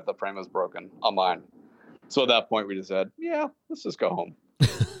noticing that the frame was broken on mine. So at that point, we just said, yeah, let's just go home.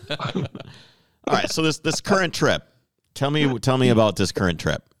 All right. So this current trip, tell me about this current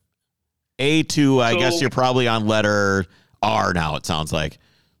trip. A2, I guess you're probably on letter R now, it sounds like.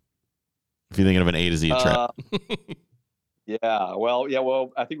 If you're thinking of an A to Z trip. Yeah. Well, yeah.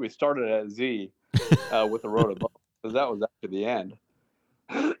 Well, I think we started at Z with the road above because that was actually the end.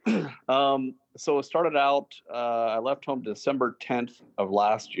 So it started out. I left home December 10th of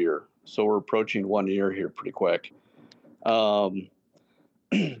last year, so we're approaching 1 year here pretty quick. Um,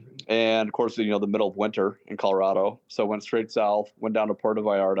 and of course, the middle of winter in Colorado. So I went straight south, went down to Puerto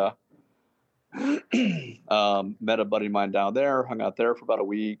Vallarta. Met a buddy of mine down there, hung out there for about a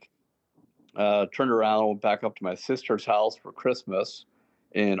week. Turned around, went back up to my sister's house for Christmas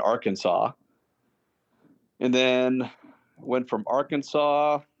in Arkansas, and then went from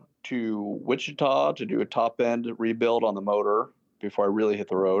Arkansas to Wichita to do a top end rebuild on the motor before I really hit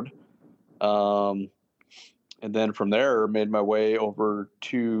the road. And then from there, made my way over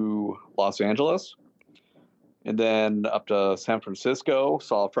to Los Angeles, and then up to San Francisco.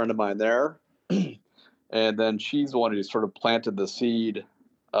 Saw a friend of mine there, and then she's the one who sort of planted the seed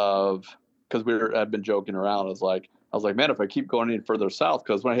of, because I'd been joking around. I was like, man, if I keep going any further south,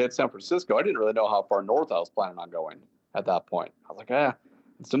 because when I hit San Francisco, I didn't really know how far north I was planning on going at that point. I was like,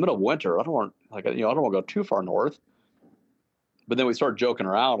 it's the middle of winter. I don't want I don't want to go too far north. But then we started joking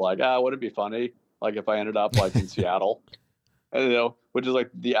around, like, would it be funny, like if I ended up like in Seattle, and, which is like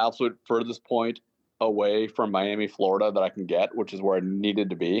the absolute furthest point away from Miami, Florida that I can get, which is where I needed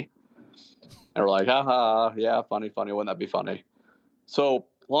to be. And we're like, yeah, funny. Wouldn't that be funny? So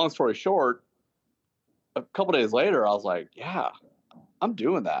long story short, a couple days later, I was like, yeah, I'm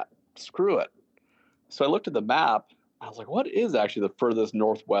doing that. Screw it. So I looked at the map. I was like, what is actually the furthest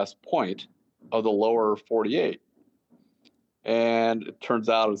northwest point of the lower 48? And it turns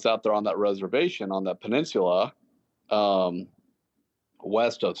out it's out there on that reservation, on that peninsula,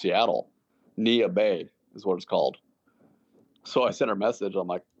 west of Seattle. Nia Bay is what it's called. So I sent her a message. I'm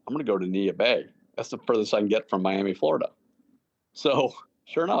like, I'm going to go to Nia Bay. That's the furthest I can get from Miami, Florida. So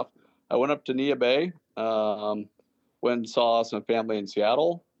sure enough, I went up to Nia Bay, went and saw some family in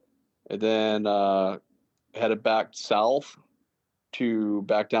Seattle, and then headed back south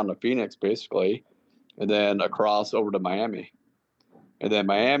back down to Phoenix, basically, and then across over to Miami. And then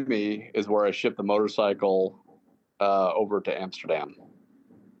Miami is where I shipped the motorcycle over to Amsterdam.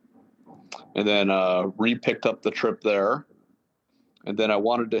 And then re-picked up the trip there. And then I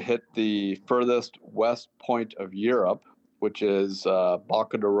wanted to hit the furthest west point of Europe, which is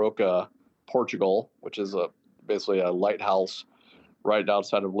Baca da Roca, Portugal, which is basically a lighthouse right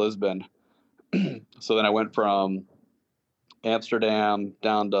outside of Lisbon. So then I went from Amsterdam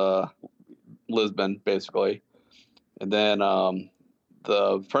down to Lisbon, basically. And then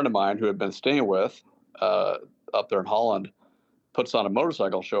the friend of mine who had been staying with up there in Holland puts on a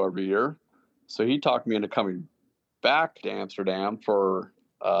motorcycle show every year. So he talked me into coming back to Amsterdam for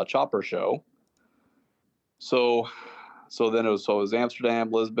a chopper show. So then it was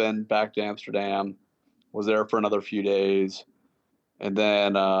Amsterdam, Lisbon, back to Amsterdam, was there for another few days. And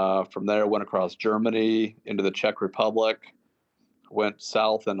then from there, went across Germany into the Czech Republic, went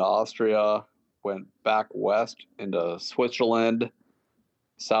south into Austria, went back west into Switzerland,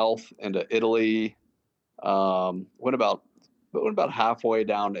 south into Italy, went about halfway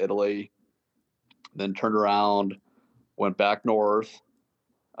down to Italy, then turned around, went back north,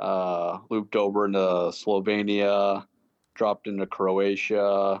 looped over into Slovenia, dropped into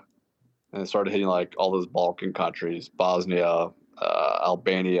Croatia, and started hitting like all those Balkan countries, Bosnia,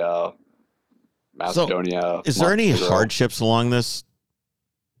 Albania, Macedonia. So is there any hardships along this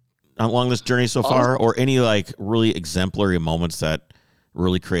journey so far, or any like really exemplary moments that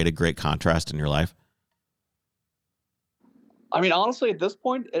really create a great contrast in your life? I mean, honestly, at this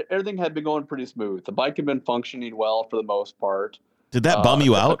point, everything had been going pretty smooth. The bike had been functioning well for the most part. Did that bum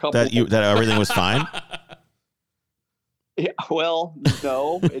you out that everything was fine? Yeah, well,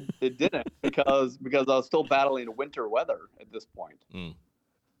 no, it didn't because I was still battling winter weather at this point. Mm.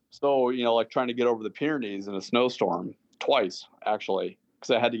 So, like trying to get over the Pyrenees in a snowstorm twice, actually,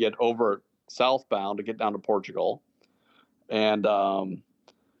 because I had to get over southbound to get down to Portugal. And I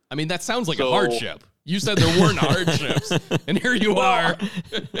mean, that sounds like a hardship. You said there weren't hardships, and here you are.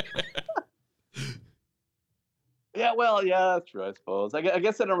 Yeah, well, yeah, that's true, I suppose. I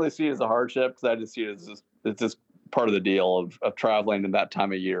guess I don't really see it as a hardship because I just see it as it's just part of the deal of traveling in that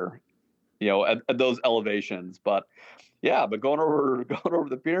time of year, at those elevations. But yeah, going over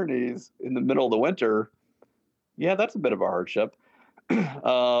the Pyrenees in the middle of the winter, yeah, that's a bit of a hardship. Do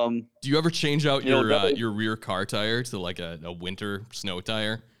you ever change out your rear car tire to like a winter snow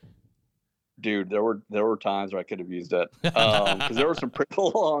tire? Dude, there were times where I could have used it because there were some pretty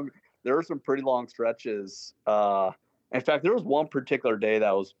long stretches. In fact, there was one particular day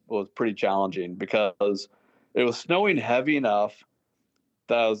that was pretty challenging because it was snowing heavy enough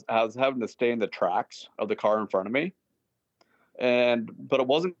that I was having to stay in the tracks of the car in front of me. but it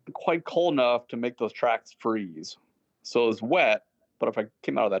wasn't quite cold enough to make those tracks freeze. So it was wet, but if I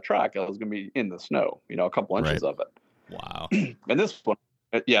came out of that track, I was going to be in the snow, a couple inches of it. Wow. And this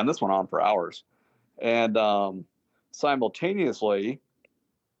went on for hours. And simultaneously,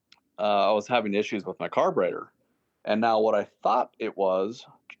 I was having issues with my carburetor. And now what I thought it was,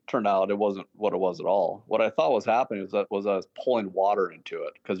 turned out it wasn't what it was at all. What I thought was happening was I was pulling water into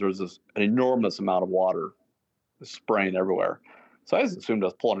it because there was an enormous amount of water spraying everywhere. So I just assumed I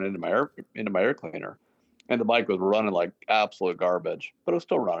was pulling it into my air cleaner. And the bike was running like absolute garbage, but it was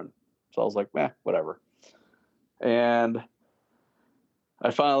still running. So I was like, whatever. And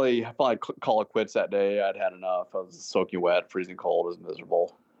I finally call it quits that day. I'd had enough. I was soaking wet, freezing cold. It was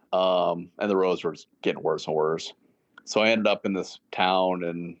miserable. And the roads were getting worse and worse. So I ended up in this town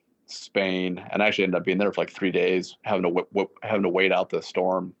in Spain, and I actually ended up being there for like 3 days, having to wait out the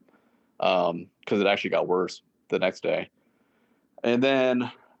storm because it actually got worse the next day. And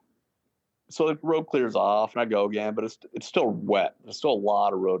then, so the road clears off, and I go again, but it's still wet. There's still a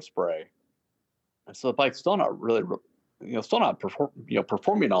lot of road spray, and so the bike's still not really,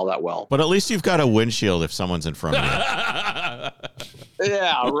 performing all that well. But at least you've got a windshield if someone's in front of you.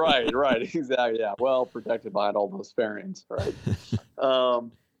 Yeah, right, exactly. Yeah, well protected behind all those fairings, right?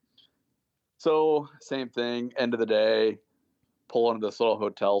 So same thing. End of the day, pull into this little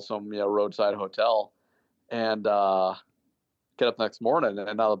hotel, some roadside hotel, and get up next morning,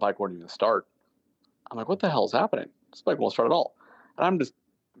 and now the bike won't even start. I'm like, what the hell is happening? This bike won't start at all. And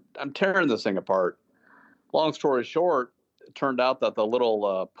I'm tearing this thing apart. Long story short, it turned out that the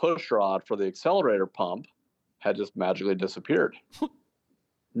little push rod for the accelerator pump had just magically disappeared.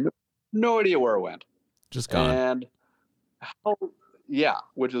 No idea where it went. Just gone. And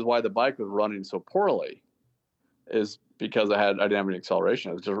which is why the bike was running so poorly, is because I didn't have any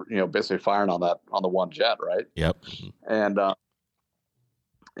acceleration. It was just basically firing on the one jet, right? Yep. And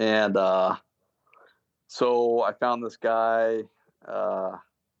so I found this guy,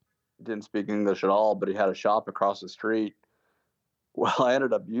 didn't speak English at all, but he had a shop across the street. Well, I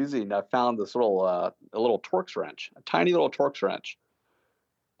found this little a little Torx wrench, a tiny little Torx wrench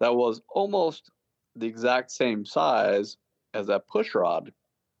that was almost the exact same size as that push rod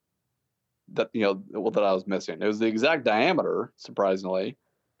that that I was missing. It was the exact diameter, surprisingly,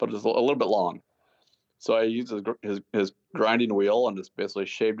 but it was a little bit long. So I used his grinding wheel and just basically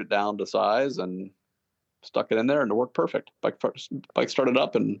shaved it down to size and stuck it in there, and it worked perfect. Bike started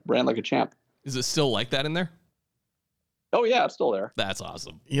up and ran like a champ. Is it still like that in there? Oh yeah, it's still there. That's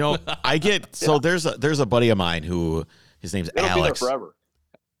awesome. I get so there's a buddy of mine who his name's It'll Alex. be there forever.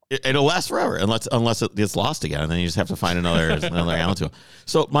 It'll last forever unless it gets lost again, and then you just have to find another Allen tool.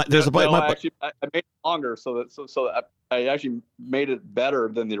 So there's a buddy. I made it longer so that I actually made it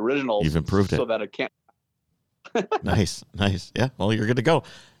better than the original. You've improved it so that it can't. Nice. Yeah. Well, you're good to go.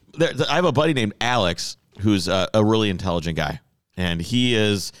 I have a buddy named Alex who's a really intelligent guy, and he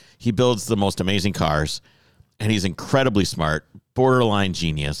builds the most amazing cars, and he's incredibly smart, borderline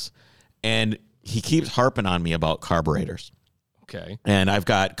genius, and he keeps harping on me about carburetors. Okay. And I've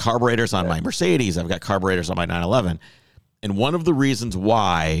got carburetors on my Mercedes. I've got carburetors on my 911. And one of the reasons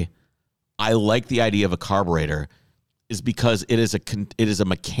why I like the idea of a carburetor is because it is a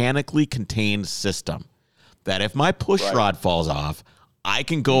mechanically contained system that if my push rod falls off, I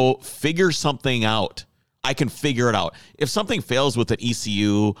can go figure something out. I can figure it out. If something fails with an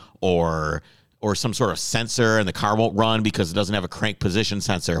ECU or some sort of sensor and the car won't run because it doesn't have a crank position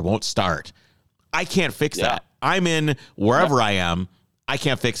sensor, it won't start, I can't fix that. I'm in wherever I am. I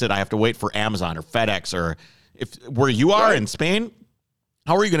can't fix it. I have to wait for Amazon or FedEx or where you are in Spain.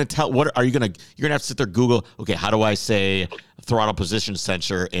 How are you going to tell? You're going to have to sit there, Google, okay, how do I say throttle position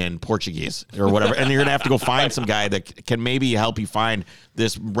sensor in Portuguese or whatever? And you're going to have to go find some guy that can maybe help you find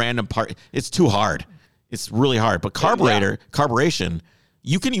this random part. It's too hard. It's really hard. But carburation,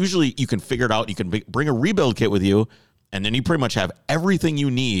 you can figure it out. You can bring a rebuild kit with you, and then you pretty much have everything you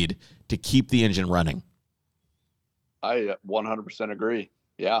need to keep the engine running. I 100% agree.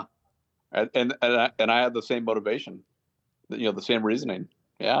 Yeah. And I had the same motivation, the same reasoning.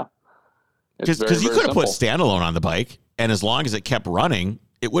 Yeah. Because you could have put standalone on the bike, and as long as it kept running,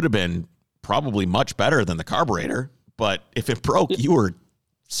 it would have been probably much better than the carburetor. But if it broke, you were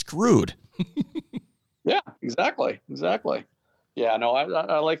screwed. Yeah, exactly. Yeah, no,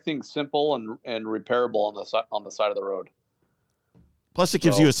 I like things simple and repairable on the side of the road. Plus, it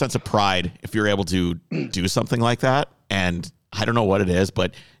gives you a sense of pride if you're able to do something like that. And I don't know what it is,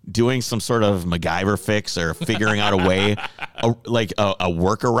 but doing some sort of MacGyver fix or figuring out a way, a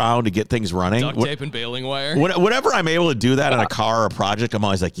workaround to get things running. Duct tape and baling wire. Whenever I'm able to do that on a car or a project, I'm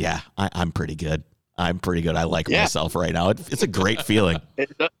always like, yeah, I'm pretty good. I'm pretty good. I like myself right now. It's a great feeling.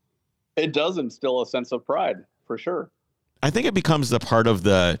 It does instill a sense of pride for sure. I think it becomes the part of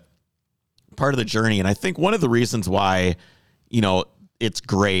the journey. And I think one of the reasons why, it's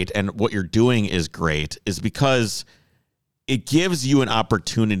great and what you're doing is great is because it gives you an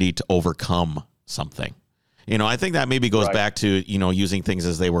opportunity to overcome something. I think that maybe goes back to, using things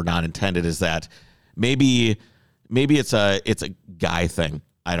as they were not intended, is that maybe it's a guy thing.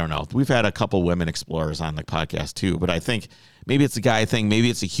 I don't know. We've had a couple women explorers on the podcast too, but I think maybe it's a guy thing. Maybe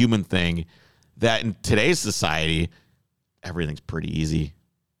it's a human thing that in today's society, everything's pretty easy,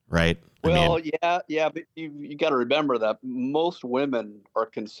 right? Well, yeah, but you got to remember that most women are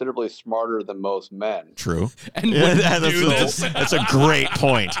considerably smarter than most men. True. And that's a great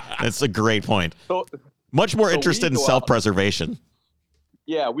point. That's a great point. So, much more interested in self-preservation.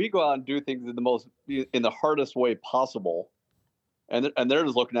 Yeah, we go out and do things in the hardest way possible. And they're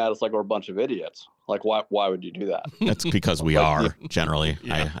just looking at us like we're a bunch of idiots. Like, why would you do that? That's because we are generally.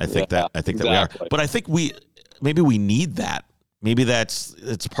 Yeah. I think that we are. But I think maybe we need that. Maybe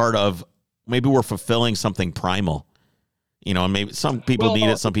it's part of, maybe we're fulfilling something primal, and maybe some people need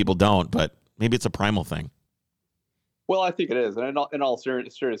it, some people don't, but maybe it's a primal thing. Well, I think it is. And in all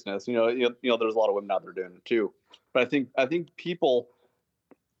seriousness, there's a lot of women out there doing it too. But I think people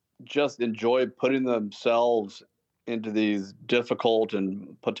just enjoy putting themselves into these difficult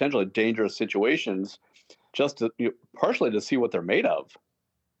and potentially dangerous situations just to partially to see what they're made of.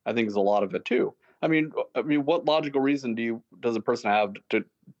 I think is a lot of it too. I mean, what logical reason does a person have to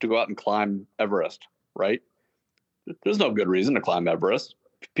go out and climb Everest, right? There's no good reason to climb Everest.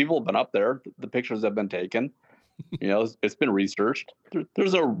 People have been up there. The pictures have been taken. It's been researched.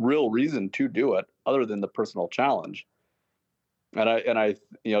 There's a real reason to do it other than the personal challenge. And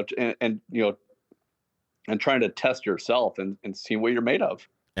trying to test yourself and see what you're made of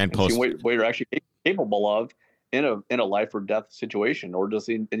and see what you're actually capable of in a life or death situation, or just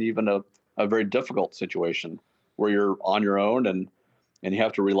in even a very difficult situation where you're on your own and you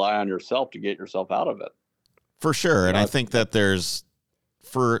have to rely on yourself to get yourself out of it. For sure. And I think that there's,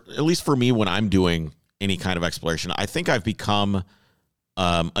 at least for me, when I'm doing any kind of exploration, I think I've become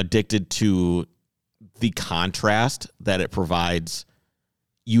addicted to the contrast that it provides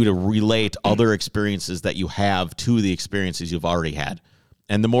you to relate other experiences that you have to the experiences you've already had.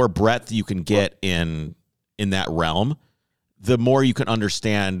 And the more breadth you can get in that realm, the more you can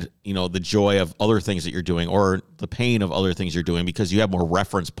understand, the joy of other things that you're doing or the pain of other things you're doing, because you have more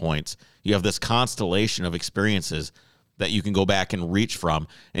reference points. You have this constellation of experiences that you can go back and reach from.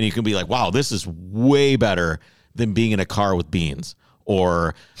 And you can be like, wow, this is way better than being in a car with beans.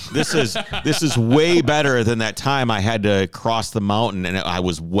 Or this is way better than that time I had to cross the mountain and I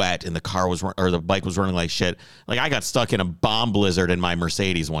was wet and the bike was running like shit. Like, I got stuck in a bomb blizzard in my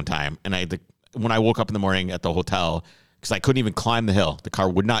Mercedes one time. And when I woke up in the morning at the hotel, because I couldn't even climb the hill, the car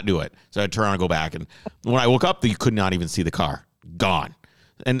would not do it. So I'd turn around and go back. And when I woke up, you could not even see the car. Gone.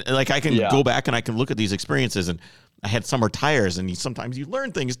 And I can go back and I can look at these experiences, and I had summer tires, and sometimes you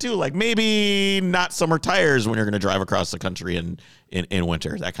learn things too, like maybe not summer tires when you're going to drive across the country in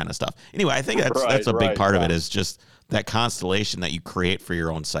winter, that kind of stuff. Anyway, I think that's a big part of it, is just that constellation that you create for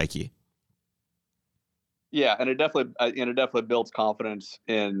your own psyche. Yeah, and it definitely builds confidence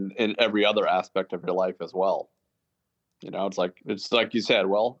in every other aspect of your life as well. It's like you said,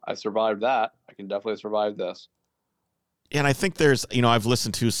 well, I survived that. I can definitely survive this. And I think there's, I've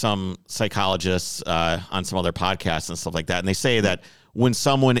listened to some psychologists on some other podcasts and stuff like that, and they say that when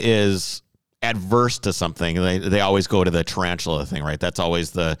someone is adverse to something, they always go to the tarantula thing, right? That's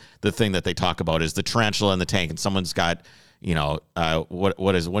always the thing that they talk about, is the tarantula in the tank, and someone's got,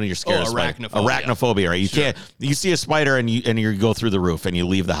 what is one of your scares? Arachnophobia, right? You see a spider and you go through the roof and you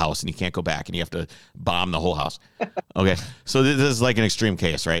leave the house and you can't go back and you have to bomb the whole house. Okay, so this is like an extreme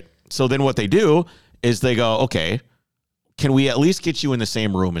case, right? So then what they do is they go, okay, can we at least get you in the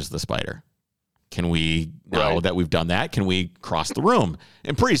same room as the spider? Can we, now that we've done that, can we cross the room?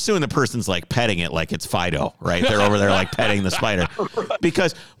 And pretty soon the person's like petting it like it's Fido, right? They're over there like petting the spider.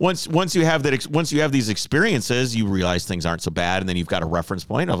 Because once you have these experiences, you realize things aren't so bad, and then you've got a reference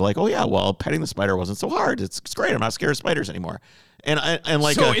point of like, oh yeah, well, petting the spider wasn't so hard. It's great. I'm not scared of spiders anymore. And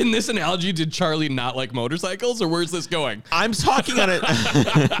like, so in this analogy, did Charlie not like motorcycles, or where's this going? I'm talking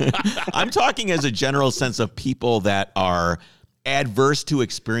I'm talking as a general sense of people that are adverse to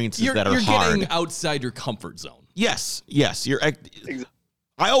experiences that are hard. You're getting outside your comfort zone. Yes. I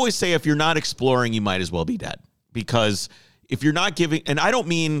always say, if you're not exploring, you might as well be dead, because if you're not giving, and I don't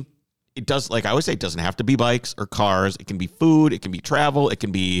mean it does, like I always say, it doesn't have to be bikes or cars. It can be food. It can be travel. It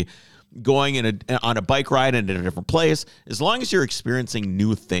can be going on a bike ride in a different place. As long as you're experiencing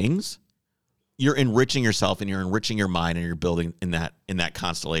new things, you're enriching yourself and you're enriching your mind and you're building in that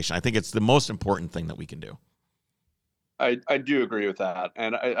constellation. I think it's the most important thing that we can do. I do agree with that.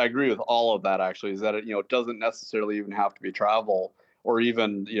 And I agree with all of that, actually, is that it doesn't necessarily even have to be travel or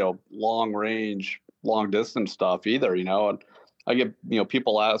even, long range, long distance stuff either, and I get,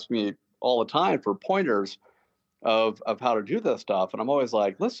 people ask me all the time for pointers of how to do this stuff. And I'm always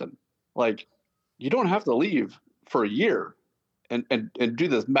like, listen, like, you don't have to leave for a year and do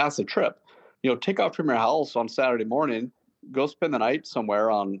this massive trip. Take off from your house on Saturday morning, go spend the night somewhere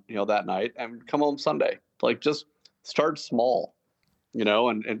on, that night and come home Sunday. Like, just start small,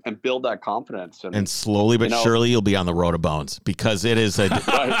 and build that confidence. And slowly but surely you'll be on the road of bones, because it is it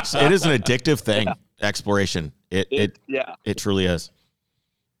is an addictive thing. Yeah. Exploration. It truly is.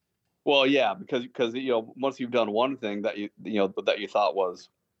 Well, yeah, because once you've done one thing that you thought was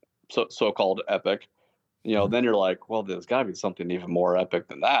so-called epic, then you're like, well, there's got to be something even more epic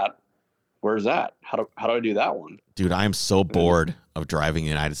than that. Where's that? How do I do that one? Dude, I'm so bored of driving the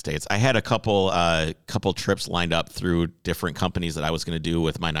United States. I had a couple trips lined up through different companies that I was going to do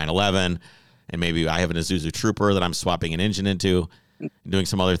with my 911, and maybe I have an Isuzu Trooper that I'm swapping an engine into, and doing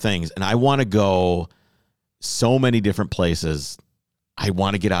some other things. And I want to go so many different places. I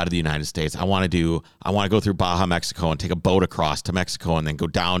want to get out of the United States. I want to go through Baja, Mexico, and take a boat across to Mexico, and then go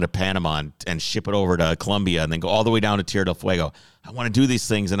down to Panama and ship it over to Colombia, and then go all the way down to Tierra del Fuego. I want to do these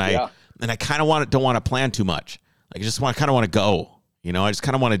things, and I kind of don't want to plan too much. Like, I just kind of want to go. I just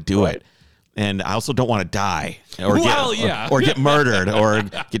kind of want to do it. And I also don't want to die or get murdered or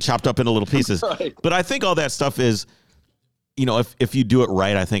get chopped up into little pieces. Right. But I think all that stuff is, if you do it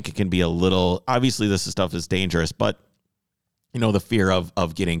right, I think it can be a little, obviously this stuff is dangerous, but the fear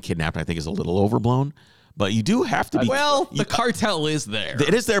of getting kidnapped, I think, is a little overblown. But you do have to be. Well, the cartel is there.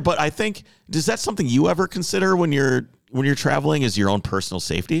 It is there, but I think, is that something you ever consider when you're traveling, is your own personal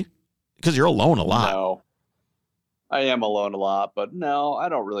safety? Because you're alone a lot. No, I am alone a lot, but no, I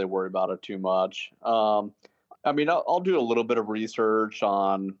don't really worry about it too much. I mean, I'll do a little bit of research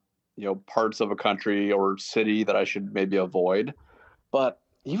on, parts of a country or city that I should maybe avoid. But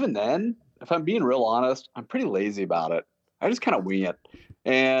even then, if I'm being real honest, I'm pretty lazy about it. I just kind of wing it.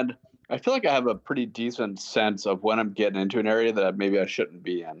 And I feel like I have a pretty decent sense of when I'm getting into an area that maybe I shouldn't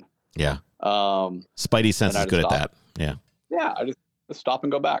be in. Yeah. Spidey sense is good at that. Yeah. Yeah. I just stop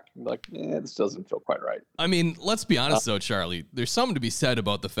and go back. I'm like, this doesn't feel quite right. I mean, let's be honest though, Charlie, there's something to be said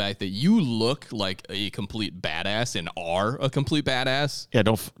about the fact that you look like a complete badass and are a complete badass. Yeah,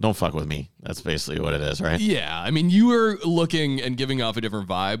 don't fuck with me. That's basically what it is, right? Yeah, I mean, you are looking and giving off a different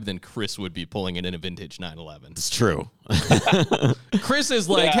vibe than Chris would be pulling it in a vintage 911. It's true. Chris is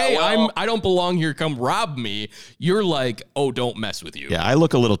like, I don't belong here, come rob me. You're like, oh, don't mess with you. Yeah, I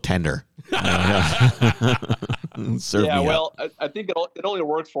look a little tender. Well, I think it only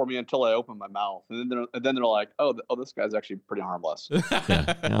works for me until I open my mouth, and then they're like, oh, this guy's actually pretty harmless.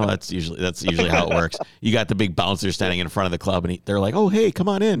 Yeah, that's usually how it works. You got the big bouncer standing in front of the club, and they're like, oh, hey, come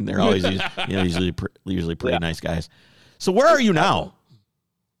on in. They're always usually pretty nice guys. So where are you now?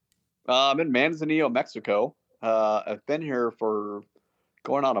 I'm in Manzanillo, Mexico. I've been here for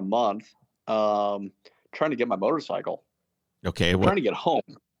going on a month. Trying to get my motorcycle. Okay, trying to get home.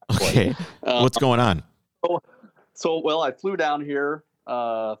 Okay, what's going on? So I flew down here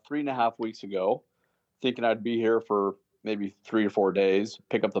 3.5 weeks ago, thinking I'd be here for maybe 3 or 4 days,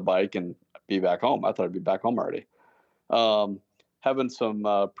 pick up the bike and be back home. I thought I'd be back home already. Having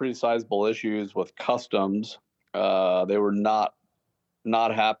some pretty sizable issues with customs. They were not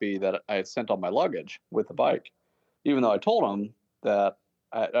happy that I had sent all my luggage with the bike, even though I told them that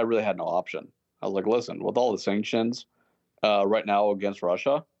I really had no option. I was like, listen, with all the sanctions right now against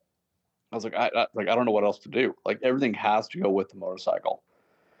Russia, I was like, I don't know what else to do. Like, everything has to go with the motorcycle.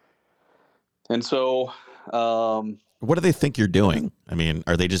 And so, what do they think you're doing? I mean,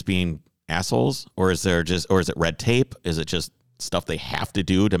 are they just being assholes, or is it red tape? Is it just stuff they have to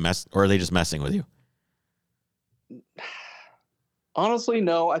do to mess, or are they just messing with you? Honestly,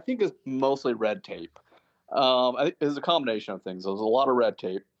 no. I think it's mostly red tape. I think it's a combination of things. There's a lot of red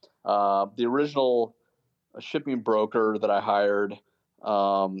tape. The original shipping broker that I hired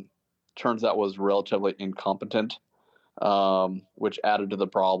turns out was relatively incompetent, which added to the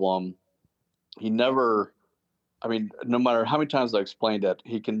problem. No matter how many times I explained it,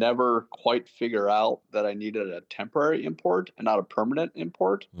 he can never quite figure out that I needed a temporary import and not a permanent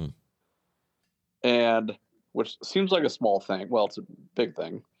import. And which seems like a small thing. Well, it's a big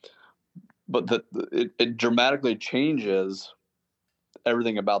thing, but it dramatically changes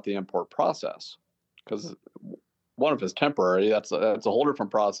everything about the import process. Because one of it's temporary, that's a whole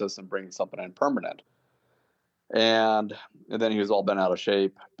different process than bringing something in permanent. And then he was all bent out of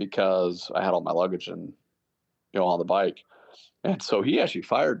shape because I had all my luggage and, on the bike. And so he actually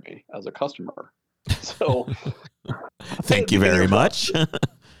fired me as a customer. So thank you very much.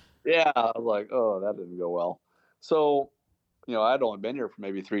 Yeah. I was like, oh, that didn't go well. So, I'd only been here for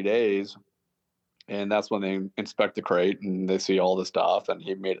maybe 3 days, and that's when they inspect the crate and they see all the stuff. And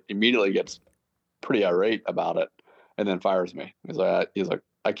he immediately gets pretty irate about it and then fires me. He's like,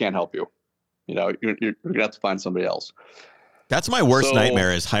 I can't help you. You're gonna have to find somebody else. That's my worst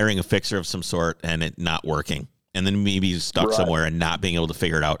nightmare, is hiring a fixer of some sort and it not working, and then maybe stuck somewhere and not being able to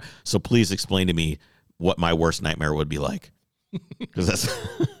figure it out. So please explain to me what my worst nightmare would be like. Because that's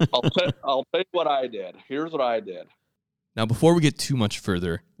I'll tell you what I did. Here's what I did. Now, before we get too much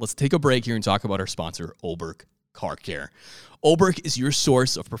further, let's take a break here and talk about our sponsor, Olberg Car Care. Olberg is your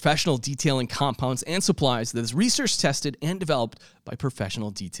source of professional detailing compounds and supplies that is research tested and developed by professional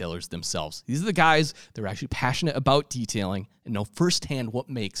detailers themselves. These are the guys that are actually passionate about detailing and know firsthand what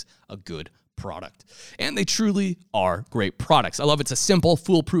makes a good product. And they truly are great products. I love it's a simple,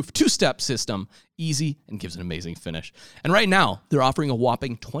 foolproof two-step system, easy, and gives an amazing finish. And right now, they're offering a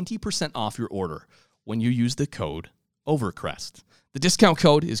whopping 20% off your order when you use the code OVERCREST. The discount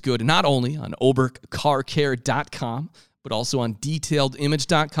code is good not only on ObergCarCare.com, but also on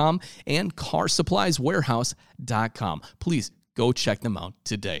DetailedImage.com and CarSuppliesWarehouse.com. Please go check them out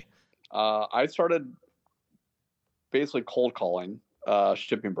today. I started basically cold calling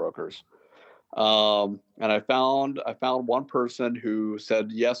shipping brokers. And I found one person who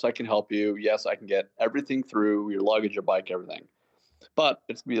said, yes, I can help you. Yes, I can get everything through your luggage, your bike, everything. But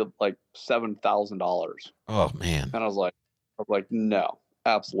it's going to be like $7,000. Oh, man. And I was like, no,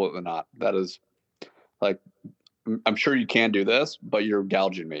 absolutely not. That is like, I'm sure you can do this, but you're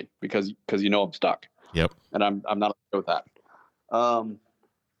gouging me because I'm stuck. Yep. And I'm not okay with that.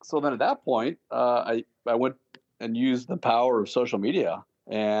 So then at that point, I went and used the power of social media,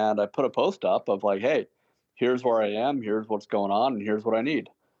 and I put a post up of like, hey, here's where I am, here's what's going on, and here's what I need.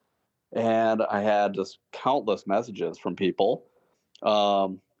 And I had just countless messages from people. A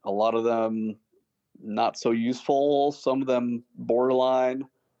lot of them not so useful, some of them borderline,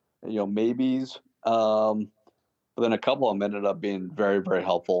 maybes. But then a couple of them ended up being very, very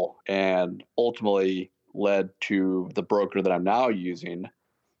helpful and ultimately led to the broker that I'm now using,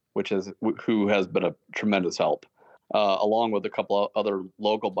 who has been a tremendous help, along with a couple of other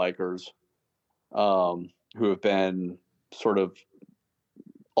local bikers who have been sort of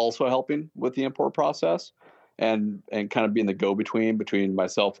also helping with the import process and kind of being the go-between between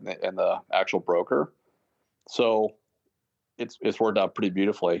myself and the actual broker. So it's worked out pretty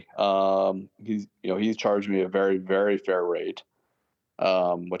beautifully. He's charged me a very, very fair rate,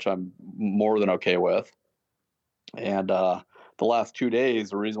 which I'm more than okay with. And the last 2 days,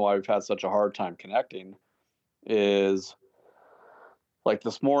 the reason why we've had such a hard time connecting is like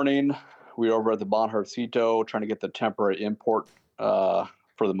this morning, we were over at the Bonjarcito trying to get the temporary import for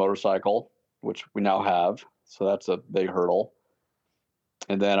the motorcycle, which we now have. So that's a big hurdle.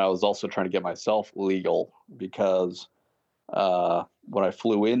 And then I was also trying to get myself legal because when I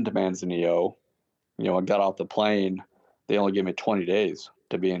flew into Manzanillo, I got off the plane, they only gave me 20 days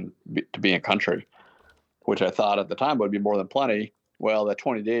to be in country, which I thought at the time would be more than plenty. Well, that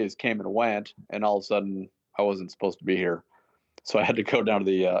 20 days came and went, and all of a sudden I wasn't supposed to be here. So I had to go down to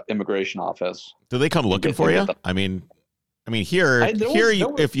the immigration office. Do they come looking for you? I mean, here,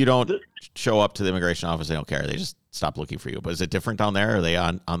 if you don't show up to the immigration office, they don't care. They just stop looking for you. But is it different down there? Are they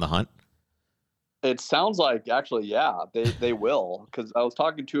on the hunt? It sounds like actually, yeah, they will. Because I was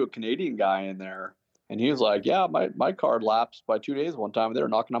talking to a Canadian guy in there, and he was like, "Yeah, my card lapsed by 2 days one time. And they were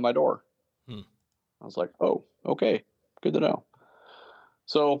knocking on my door." I was like, "Oh, okay, good to know."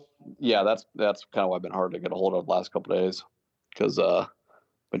 So yeah, that's kind of why I've been hard to get a hold of the last couple of days because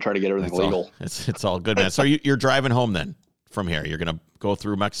been trying to get everything legal. It's all good, man. So you're driving home then from here. You're gonna go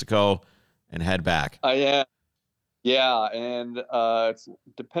through Mexico and head back. Yeah, and it's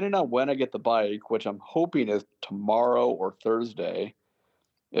depending on when I get the bike, which I'm hoping is tomorrow or Thursday.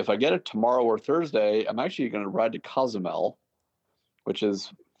 If I get it tomorrow or Thursday, I'm actually going to ride to Cozumel, which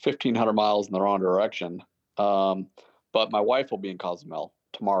is 1,500 miles in the wrong direction. But my wife will be in Cozumel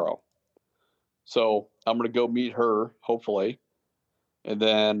tomorrow. So I'm going to go meet her, hopefully. And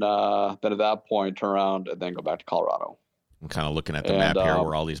then at that point, turn around and then go back to Colorado. I'm kind of looking at the map here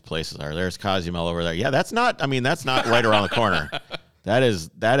where all these places are. There's Cozumel over there. Yeah, that's not right around the corner. That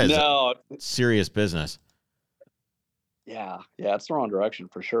is no, serious business. Yeah, it's the wrong direction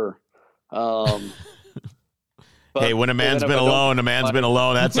for sure. Hey, when a man's been alone, a man's been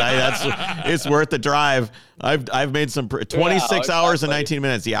alone. That's it's worth the drive. I've made some 26 hours and 19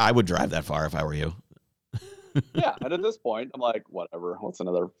 minutes. Yeah, I would drive that far if I were you. Yeah, and at this point, I'm like, whatever. What's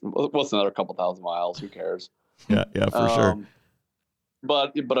another couple thousand miles? Who cares? Yeah, for sure.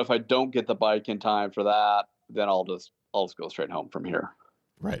 But if I don't get the bike in time for that, then I'll just go straight home from here.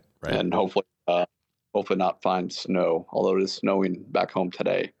 Right. And hopefully not find snow. Although it is snowing back home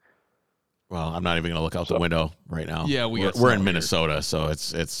today. Well, I'm not even going to look out the window right now. Yeah, we're in Minnesota, so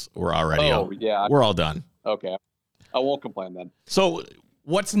we're already. Yeah, we're all done. Okay, I won't complain then. So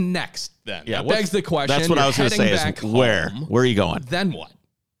what's next then? Yeah, that begs the question. That's what I was going to say. Is where are you going? Then what?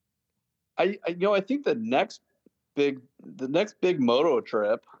 I think the next big moto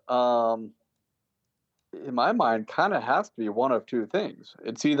trip, in my mind, kind of has to be one of two things.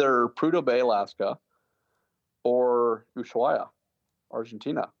 It's either Prudhoe Bay, Alaska, or Ushuaia,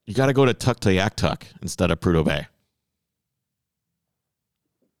 Argentina. You got to go to Tuktoyaktuk instead of Prudhoe Bay.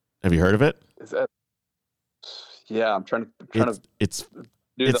 Have you heard of it? Is that? Yeah, I'm trying to. It's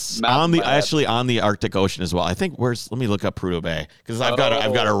on the Arctic Ocean as well. I think let me look up Prudhoe Bay because I've got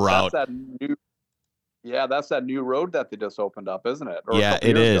a route. That's that new road that they just opened up, isn't it? Or yeah,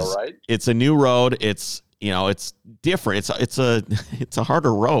 it is. Ago, right? It's a new road. It's it's different. It's a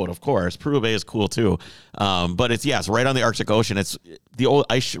harder road, of course. Prudhoe Bay is cool too, but it's right on the Arctic Ocean. It's the old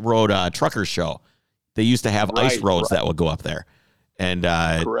ice road truckers show. They used to have ice roads that would go up there, and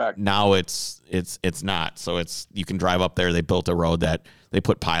now it's not. So you can drive up there. They built a road that they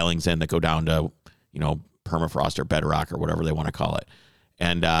put pilings in that go down to permafrost or bedrock or whatever they want to call it.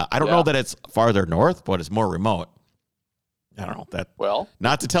 And I don't know that it's farther north, but it's more remote. I don't know that. Well,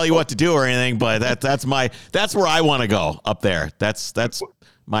 not to tell you what to do or anything, but that's where I want to go up there. That's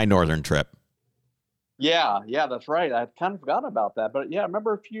my northern trip. Yeah, that's right. I kind of forgot about that, but yeah, I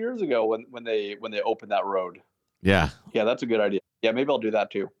remember a few years ago when they opened that road. Yeah, that's a good idea. Yeah, maybe I'll do that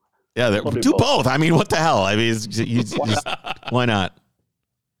too. Yeah, do both. I mean, what the hell? I mean, why not?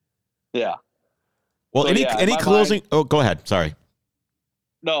 Yeah. Well, so, any closing? Oh, go ahead. Sorry.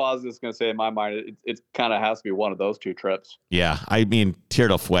 No, I was just going to say, in my mind, it kind of has to be one of those two trips. Yeah, I mean, Tierra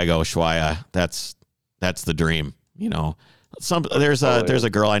del Fuego, Ushuaia, that's the dream. There's a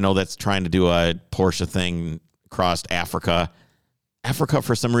girl I know that's trying to do a Porsche thing across Africa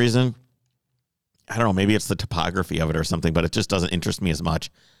for some reason. I don't know, maybe it's the topography of it or something, but it just doesn't interest me as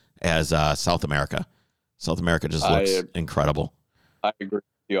much as South America. South America just looks incredible. I agree with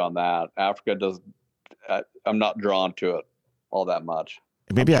you on that. Africa I'm not drawn to it all that much.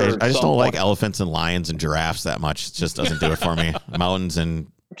 Maybe I just don't like elephants and lions and giraffes that much. It just doesn't do it for me. Mountains and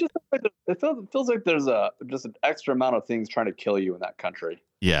it feels like there's just an extra amount of things trying to kill you in that country.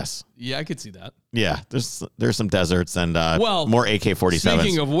 Yes. Yeah, I could see that. Yeah, there's some deserts and more AK-47s.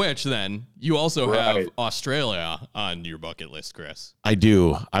 Speaking of which, then you also have Australia on your bucket list, Chris. I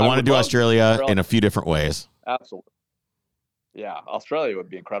do. I want to do Australia in a few different ways. Absolutely. Yeah, Australia would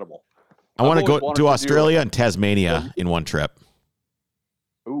be incredible. I want to go to Australia and Tasmania in one trip.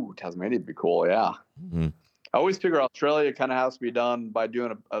 Ooh, Tasmania would be cool. Yeah. Mm-hmm. I always figure Australia kind of has to be done by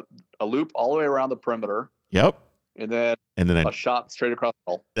doing a loop all the way around the perimeter. Yep. And then a shot straight across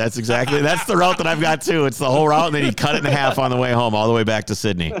the hole. That's the route that I've got too. It's the whole route, and then you cut it in half on the way home, all the way back to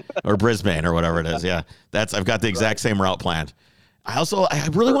Sydney or Brisbane or whatever it is. Yeah, I've got the exact same route planned. I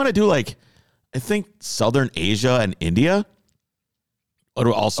really want to do I think Southern Asia and India. Would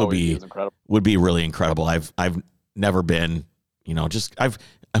also would be really incredible. I've never been,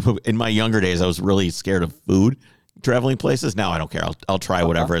 in my younger days I was really scared of food traveling places. Now I don't care. I'll try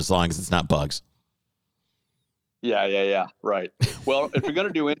whatever as long as it's not bugs. Yeah. Right. Well, if you're gonna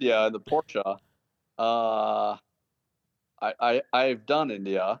do India and the Porsche, I've done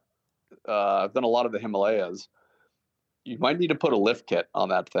India. I've done a lot of the Himalayas. You might need to put a lift kit on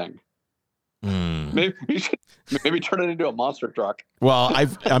that thing. Maybe you should turn it into a monster truck. Well,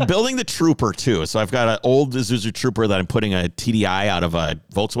 I'm building the Trooper too, so I've got an old Isuzu Trooper that I'm putting a TDI out of a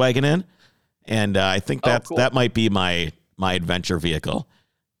Volkswagen in, and I think that might be my adventure vehicle.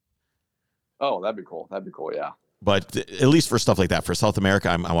 Oh, that'd be cool. Yeah. But at least for stuff like that, for South America,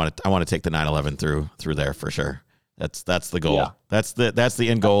 I want to take the 911 through there for sure. That's the goal. Yeah. That's the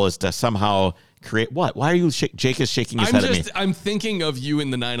end goal is to somehow create what? Why are you? Jake is shaking his head at me. I'm thinking of you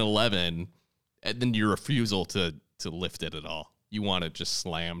in the 911. And then your refusal to lift it at all. You want it just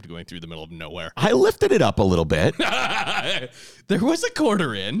slammed going through the middle of nowhere. I lifted it up a little bit. There was a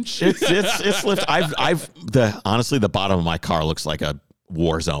 1/4 inch. It's lift. Honestly, the bottom of my car looks like a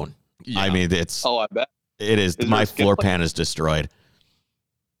war zone. Yeah. I mean, it's. Oh, I bet it is. My floor pan is destroyed.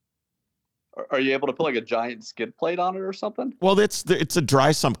 Are you able to put a giant skid plate on it or something? Well, it's a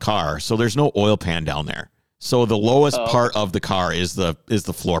dry sump car, so there's no oil pan down there. So the lowest part of the car is the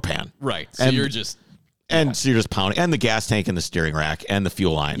floor pan. Right. So you're just And so you're just pounding, and the gas tank and the steering rack and the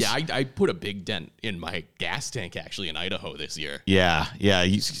fuel lines. Yeah, I put a big dent in my gas tank actually in Idaho this year. Yeah.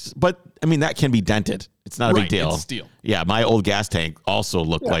 But I mean, that can be dented. It's not a big deal. It's steel. Yeah, my old gas tank also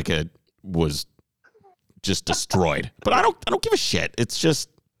looked like it was just destroyed. But I don't give a shit. It's just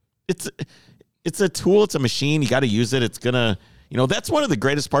it's a tool. It's a machine. You got to use it. It's gonna, that's one of the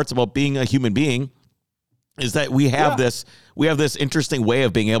greatest parts about being a human being. Is that we have this interesting way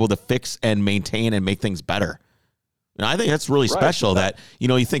of being able to fix and maintain and make things better. And I think that's really special that,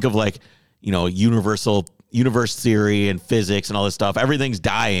 you think of like, universe theory and physics and all this stuff. Everything's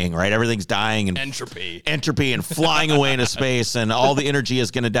dying, right? Everything's dying and entropy and flying away into space and all the energy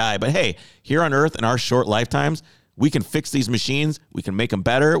is going to die. But hey, here on Earth in our short lifetimes, we can fix these machines. We can make them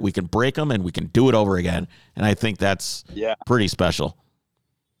better. We can break them and we can do it over again. And I think that's pretty special.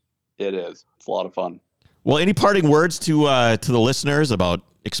 It is. It's a lot of fun. Well, any parting words to the listeners about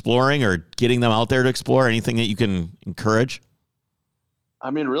exploring or getting them out there to explore? Anything that you can encourage? I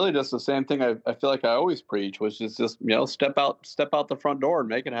mean, really just the same thing I feel like I always preach, which is just, step out the front door and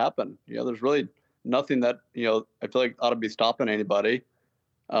make it happen. There's really nothing that, I feel like ought to be stopping anybody.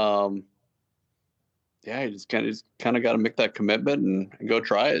 You just kind of got to make that commitment and go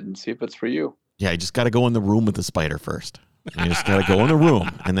try it and see if it's for you. Yeah, you just got to go in the room with the spider first. You just got to go in the room,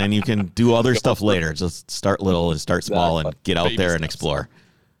 and then you can do other stuff later. Just start little and start small and get out there and explore.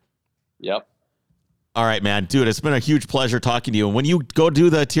 Yep. All right, man. Dude, it's been a huge pleasure talking to you. And when you go do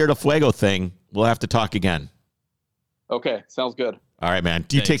the Tierra del Fuego thing, we'll have to talk again. Okay, sounds good. All right, man.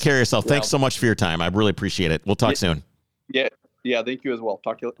 You take care of yourself. Thanks so much for your time. I really appreciate it. We'll talk soon. Yeah, thank you as well.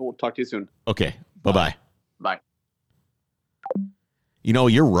 We'll talk to you soon. Okay, bye-bye. Bye.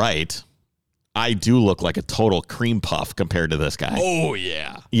 You're right. I do look like a total cream puff compared to this guy. Oh,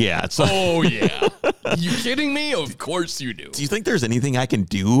 yeah. Yeah. You kidding me? Of course you do. Do you think there's anything I can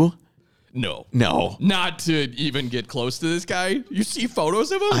do? No. Not to even get close to this guy. You see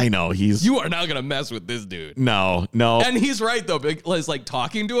photos of him? I know. You are not going to mess with this dude. No. And he's right, though. Because, like,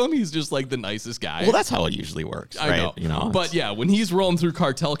 talking to him, he's just, like, the nicest guy. Well, that's how it usually works, right? I know. But, yeah, when he's rolling through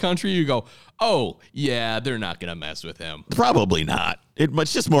cartel country, you go, oh, yeah, they're not going to mess with him. Probably not.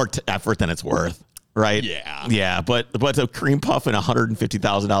 It's just more effort than it's worth. Right? Yeah. But a cream puff and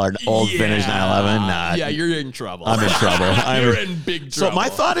 $150,000 old vintage 911. Nah, yeah, you're in trouble. I'm in trouble. You're in big trouble. So my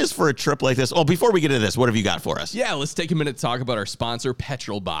thought is for a trip like this. Well, before we get into this, what have you got for us? Yeah, let's take a minute to talk about our sponsor,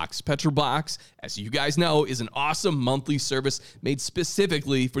 Petrolbox. Petrolbox, as you guys know, is an awesome monthly service made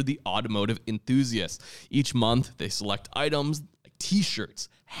specifically for the automotive enthusiast. Each month, they select items like t-shirts,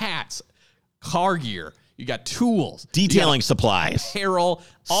 hats, car gear. You got tools, detailing supplies, apparel,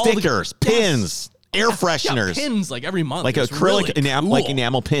 stickers, pins. Air fresheners. Pins like every month. Like acrylic really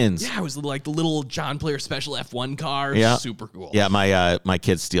enamel pins. Yeah, it was like the little John Player Special F1 car. Yeah. Super cool. Yeah, my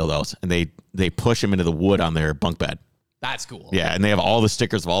kids steal those and they push them into the wood on their bunk bed. That's cool. Yeah, and they have all the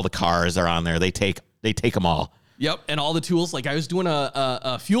stickers of all the cars are on there. They take them all. Yep, and all the tools. Like I was doing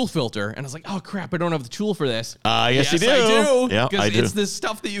a fuel filter, and I was like, "Oh crap, I don't have the tool for this." Yes, you do. I do. Yeah, I do. It's this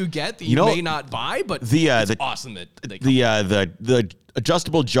stuff that you get that you may not buy, but it's awesome that they come. The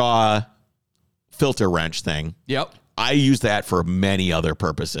adjustable jaw filter wrench thing. Yep. I use that for many other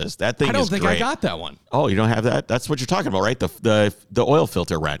purposes. That thing is great. I don't think I got that one. Oh, you don't have that? That's what you're talking about, right? The oil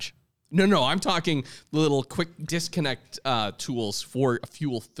filter wrench. No, I'm talking the little quick disconnect tools for a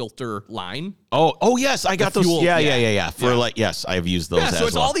fuel filter line. Oh, yes, I got those. Fuel, yeah. Yes, I've used those as well. So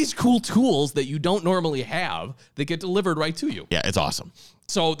it's all these cool tools that you don't normally have that get delivered right to you. Yeah, it's awesome.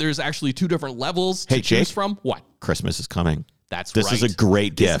 So there's actually 2 different levels to choose from. What? Christmas is coming. This is a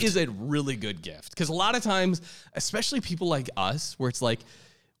great gift. This is a really good gift. Because a lot of times, especially people like us, where it's like,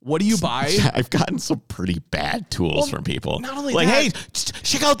 what do you buy? I've gotten some pretty bad tools from people. Not only like, that, hey,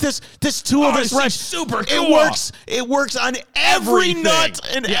 check out this tool, this wrench. Super cool. It works on every nut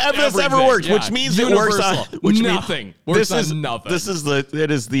and this ever worked, which means universal. It works on nothing. Works on nothing.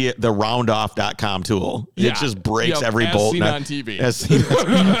 It is the roundoff.com tool. Yeah. It just breaks every bolt. Seen on TV.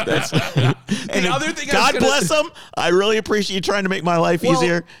 And the other thing, God bless them. I really appreciate you trying to make my life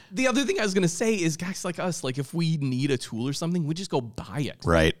easier. The other thing I was going to say is guys like us, like if we need a tool or something, we just go buy it.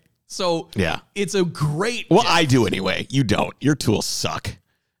 Right. So it's a great gift. I do anyway. You don't. Your tools suck.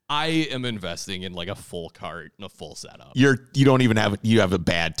 I am investing in like a full cart and a full setup. You don't even have a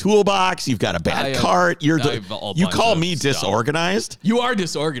bad toolbox. You've got a bad cart. You call me disorganized. You are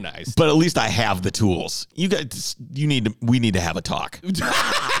disorganized, but at least I have the tools. We need to have a talk.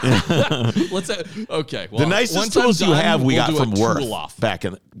 Okay. Well, the nicest tools you have, we got from Worth back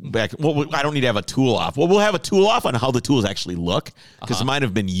in. back. Well, I don't need to have a tool off. Well, we'll have a tool off on how the tools actually look because mine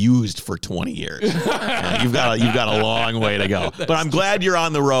have been used for 20 years. Yeah, you've got a long way to go. But I'm glad you're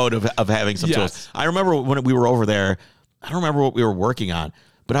on the road of having some tools. I remember when we were over there, I don't remember what we were working on,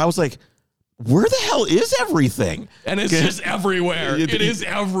 but I was like, where the hell is everything? And it's just everywhere. It is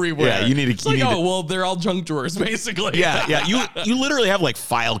everywhere. Yeah, you need to. Well, they're all junk drawers, basically. Yeah. You literally have like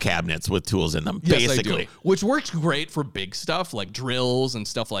file cabinets with tools in them, basically. I do. Which works great for big stuff like drills and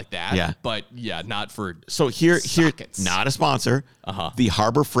stuff like that. Yeah. But yeah, not for sockets. Not a sponsor. The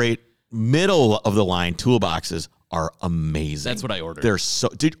Harbor Freight middle of the line toolboxes are amazing. That's what I ordered. They're so.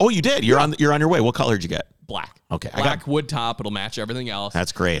 You did. You're on your way. What color did you get? Black. Okay. Black wood top. It'll match everything else.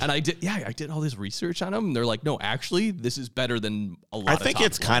 That's great. And I did all this research on them. And they're like, no, actually, this is better than a lot I of think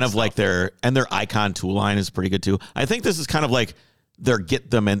it's kind of like their Icon tool line is pretty good too. I think this is kind of like their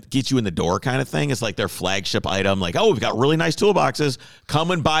get you in the door kind of thing. It's like their flagship item. Like, oh, we've got really nice toolboxes.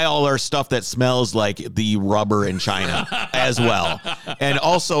 Come and buy all our stuff that smells like the rubber in China as well. And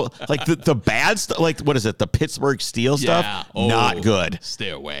also like the bad stuff, like what is it? The Pittsburgh steel stuff? Not good. Stay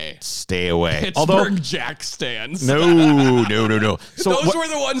away. Pittsburgh jack stands. No. So those were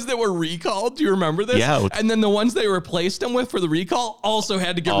the ones that were recalled. Do you remember this? Yeah. And then the ones they replaced them with for the recall also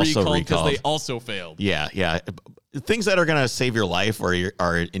had to get recalled because they also failed. Yeah. Things that are going to save your life or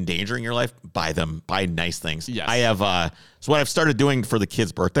are endangering your life, buy them. Buy nice things. Yes. I have, so what I've started doing for the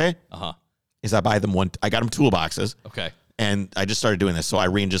kid's birthday is I buy them I got them toolboxes. Okay. And I just started doing this. So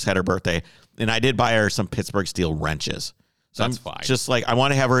Irene just had her birthday and I did buy her some Pittsburgh steel wrenches. So That's I'm fine. just like, I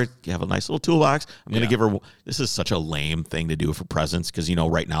want to have her have a nice little toolbox. I'm going to give her, this is such a lame thing to do for presents because,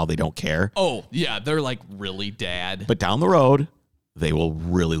 right now they don't care. Oh, yeah. They're like really dad. But down the road, they will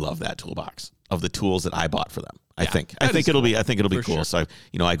really love that toolbox of the tools that I bought for them. I think it'll be cool. Sure. So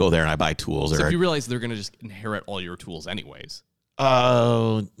I go there and I buy tools. So if you realize they're going to just inherit all your tools anyways.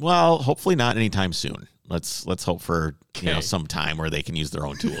 Well, hopefully not anytime soon. Let's hope for some time where they can use their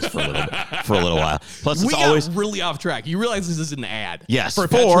own tools for a little while. Plus, it's always really off track. You realize this is an ad. Yes, for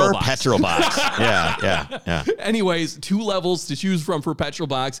Petrolbox. Yeah. Anyways, 2 levels to choose from for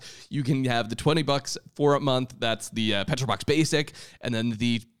Petrolbox. You can have the $20 for a month. That's the Petrolbox Basic, and then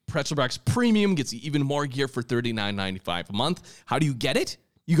the Petrolbox Premium gets you even more gear for $39.95 a month. How do you get it?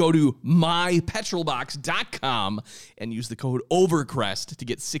 You go to mypetrolbox.com and use the code OVERCREST to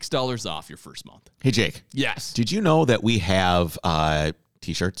get $6 off your first month. Hey, Jake. Yes. Did you know that we have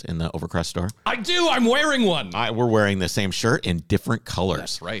T-shirts in the Overcrest store? I do. I'm wearing one. We're wearing the same shirt in different colors.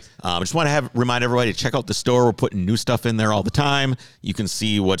 That's right. I just want to remind everybody to check out the store. We're putting new stuff in there all the time. You can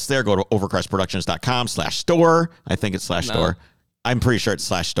see what's there. Go to overcrestproductions.com/store. I think it's /store. I'm pretty sure it's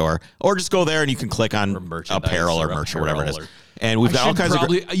 /store. Or just go there and you can click on apparel or merch or whatever it is. And we've got all kinds of...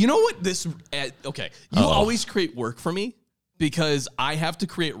 You know what? Okay. You always create work for me because I have to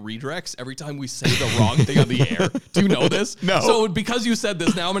create redirects every time we say the wrong thing on the air. Do you know this? No. So because you said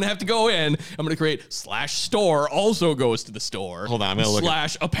this, now I'm going to have to go in. I'm going to create /store also goes to the store. Hold on. I'm going to look.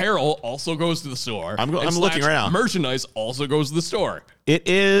 /apparel also goes to the store. I'm looking right now. Merchandise also goes to the store. It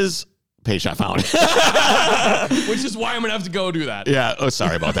is... Page not found. Which is why I'm going to have to go do that. Yeah. Oh,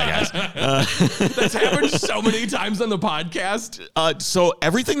 sorry about that, guys. That's happened so many times on the podcast. So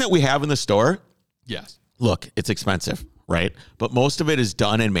everything that we have in the store, yes. Look, it's expensive, right? But most of it is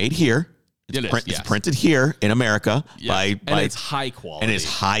done and made here. It's printed here in America by it's high quality. And it's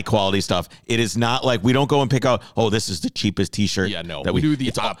high quality stuff. It is not like we don't go and pick out, this is the cheapest t-shirt. Yeah, no. We do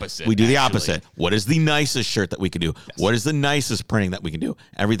the opposite. We do the opposite. What is the nicest shirt that we can do? Yes. What is the nicest printing that we can do?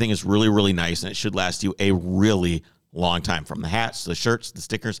 Everything is really, really nice, and it should last you a really long time. From the hats, the shirts, the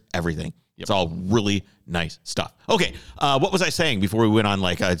stickers, everything. Yep. It's all really nice stuff. Okay, what was I saying before we went on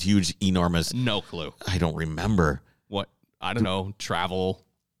like a huge, enormous... No clue. I don't remember. What? I don't know. Travel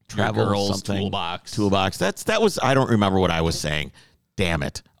Girls toolbox. That was, I don't remember what I was saying. Damn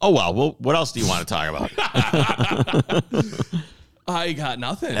it. Oh, well, what else do you want to talk about? I got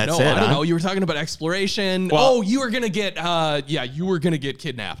nothing. That's I don't know. You were talking about exploration. Well, you were going to get,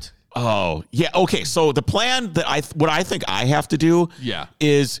 kidnapped. Oh, yeah. Okay. So the plan what I think I have to do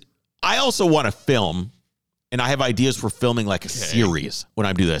is I also want to film, and I have ideas for filming like a series when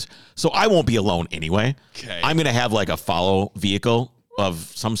I do this. So I won't be alone anyway. Okay. I'm going to have like a follow vehicle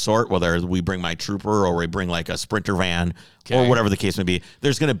of some sort, whether we bring my trooper or we bring like a Sprinter van or whatever the case may be.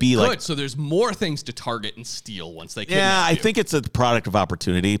 There's going to be Good. So there's more things to target and steal once they kidnap you. I think it's a product of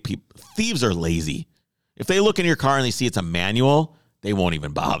opportunity. Thieves are lazy. If they look in your car and they see it's a manual, they won't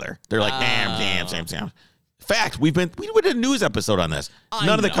even bother. They're like, damn. In fact, we did a news episode on this.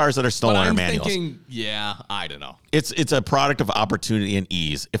 None of the cars that are stolen are manuals. I don't know. It's a product of opportunity and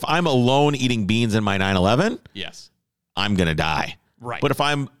ease. If I'm alone eating beans in my 911, yes, I'm going to die. Right. But if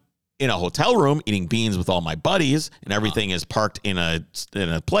I'm in a hotel room eating beans with all my buddies and everything is parked in a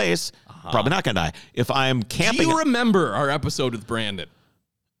place, probably not going to die. If I'm camping. Do you remember our episode with Brandon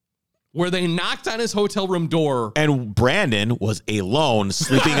where they knocked on his hotel room door? And Brandon was alone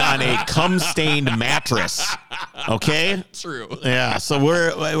sleeping on a cum-stained mattress. Okay? True. Yeah. So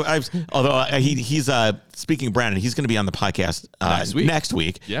he's speaking of Brandon, he's going to be on the podcast next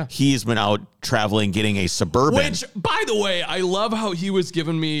week. Yeah. He's been out traveling, getting a Suburban. Which, by the way, I love how he was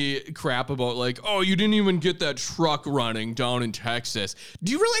giving me crap about like, oh, you didn't even get that truck running down in Texas.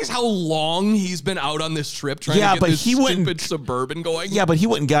 Do you realize how long he's been out on this trip trying to get this stupid Suburban going? Yeah, but he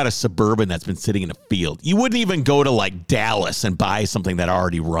wouldn't got a Suburban that's been sitting in a field. You wouldn't even go to like Dallas and buy something that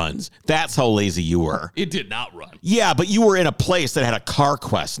already runs. That's how lazy you were. It did not run. Yeah, but you were in a place that had a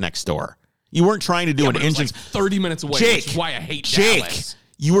CarQuest next door. You weren't trying to do an engine. Like 30 minutes away, Jake, which is why I hate Jake, Dallas.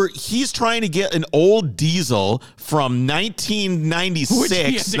 He's trying to get an old diesel from 1996, Which he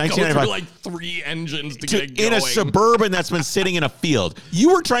had to go 1995, through like 3 engines to get it going. in a Suburban that's been sitting in a field.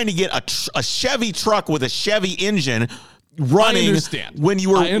 You were trying to get a Chevy truck with a Chevy engine running. I understand. When you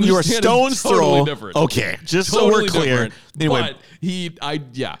were a stone's throw. Different. Okay, just Totally so we're clear. different. Anyway,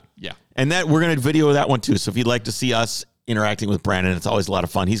 But yeah. and that we're going to video that one too. So if you'd like to see us interacting with Brandon, it's always a lot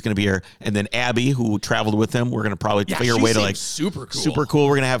of fun. He's going to be here. And then Abby, who traveled with him, we're going to probably figure a way to like super cool.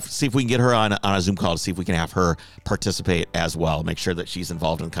 We're going to see if we can get her on a Zoom call to see if we can have her participate as well. Make sure that she's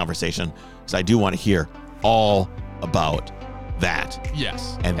involved in the conversation because I do want to hear all about that.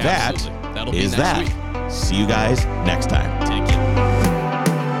 Yes. And absolutely. That'll be is next that. week. See you guys next time. Take care.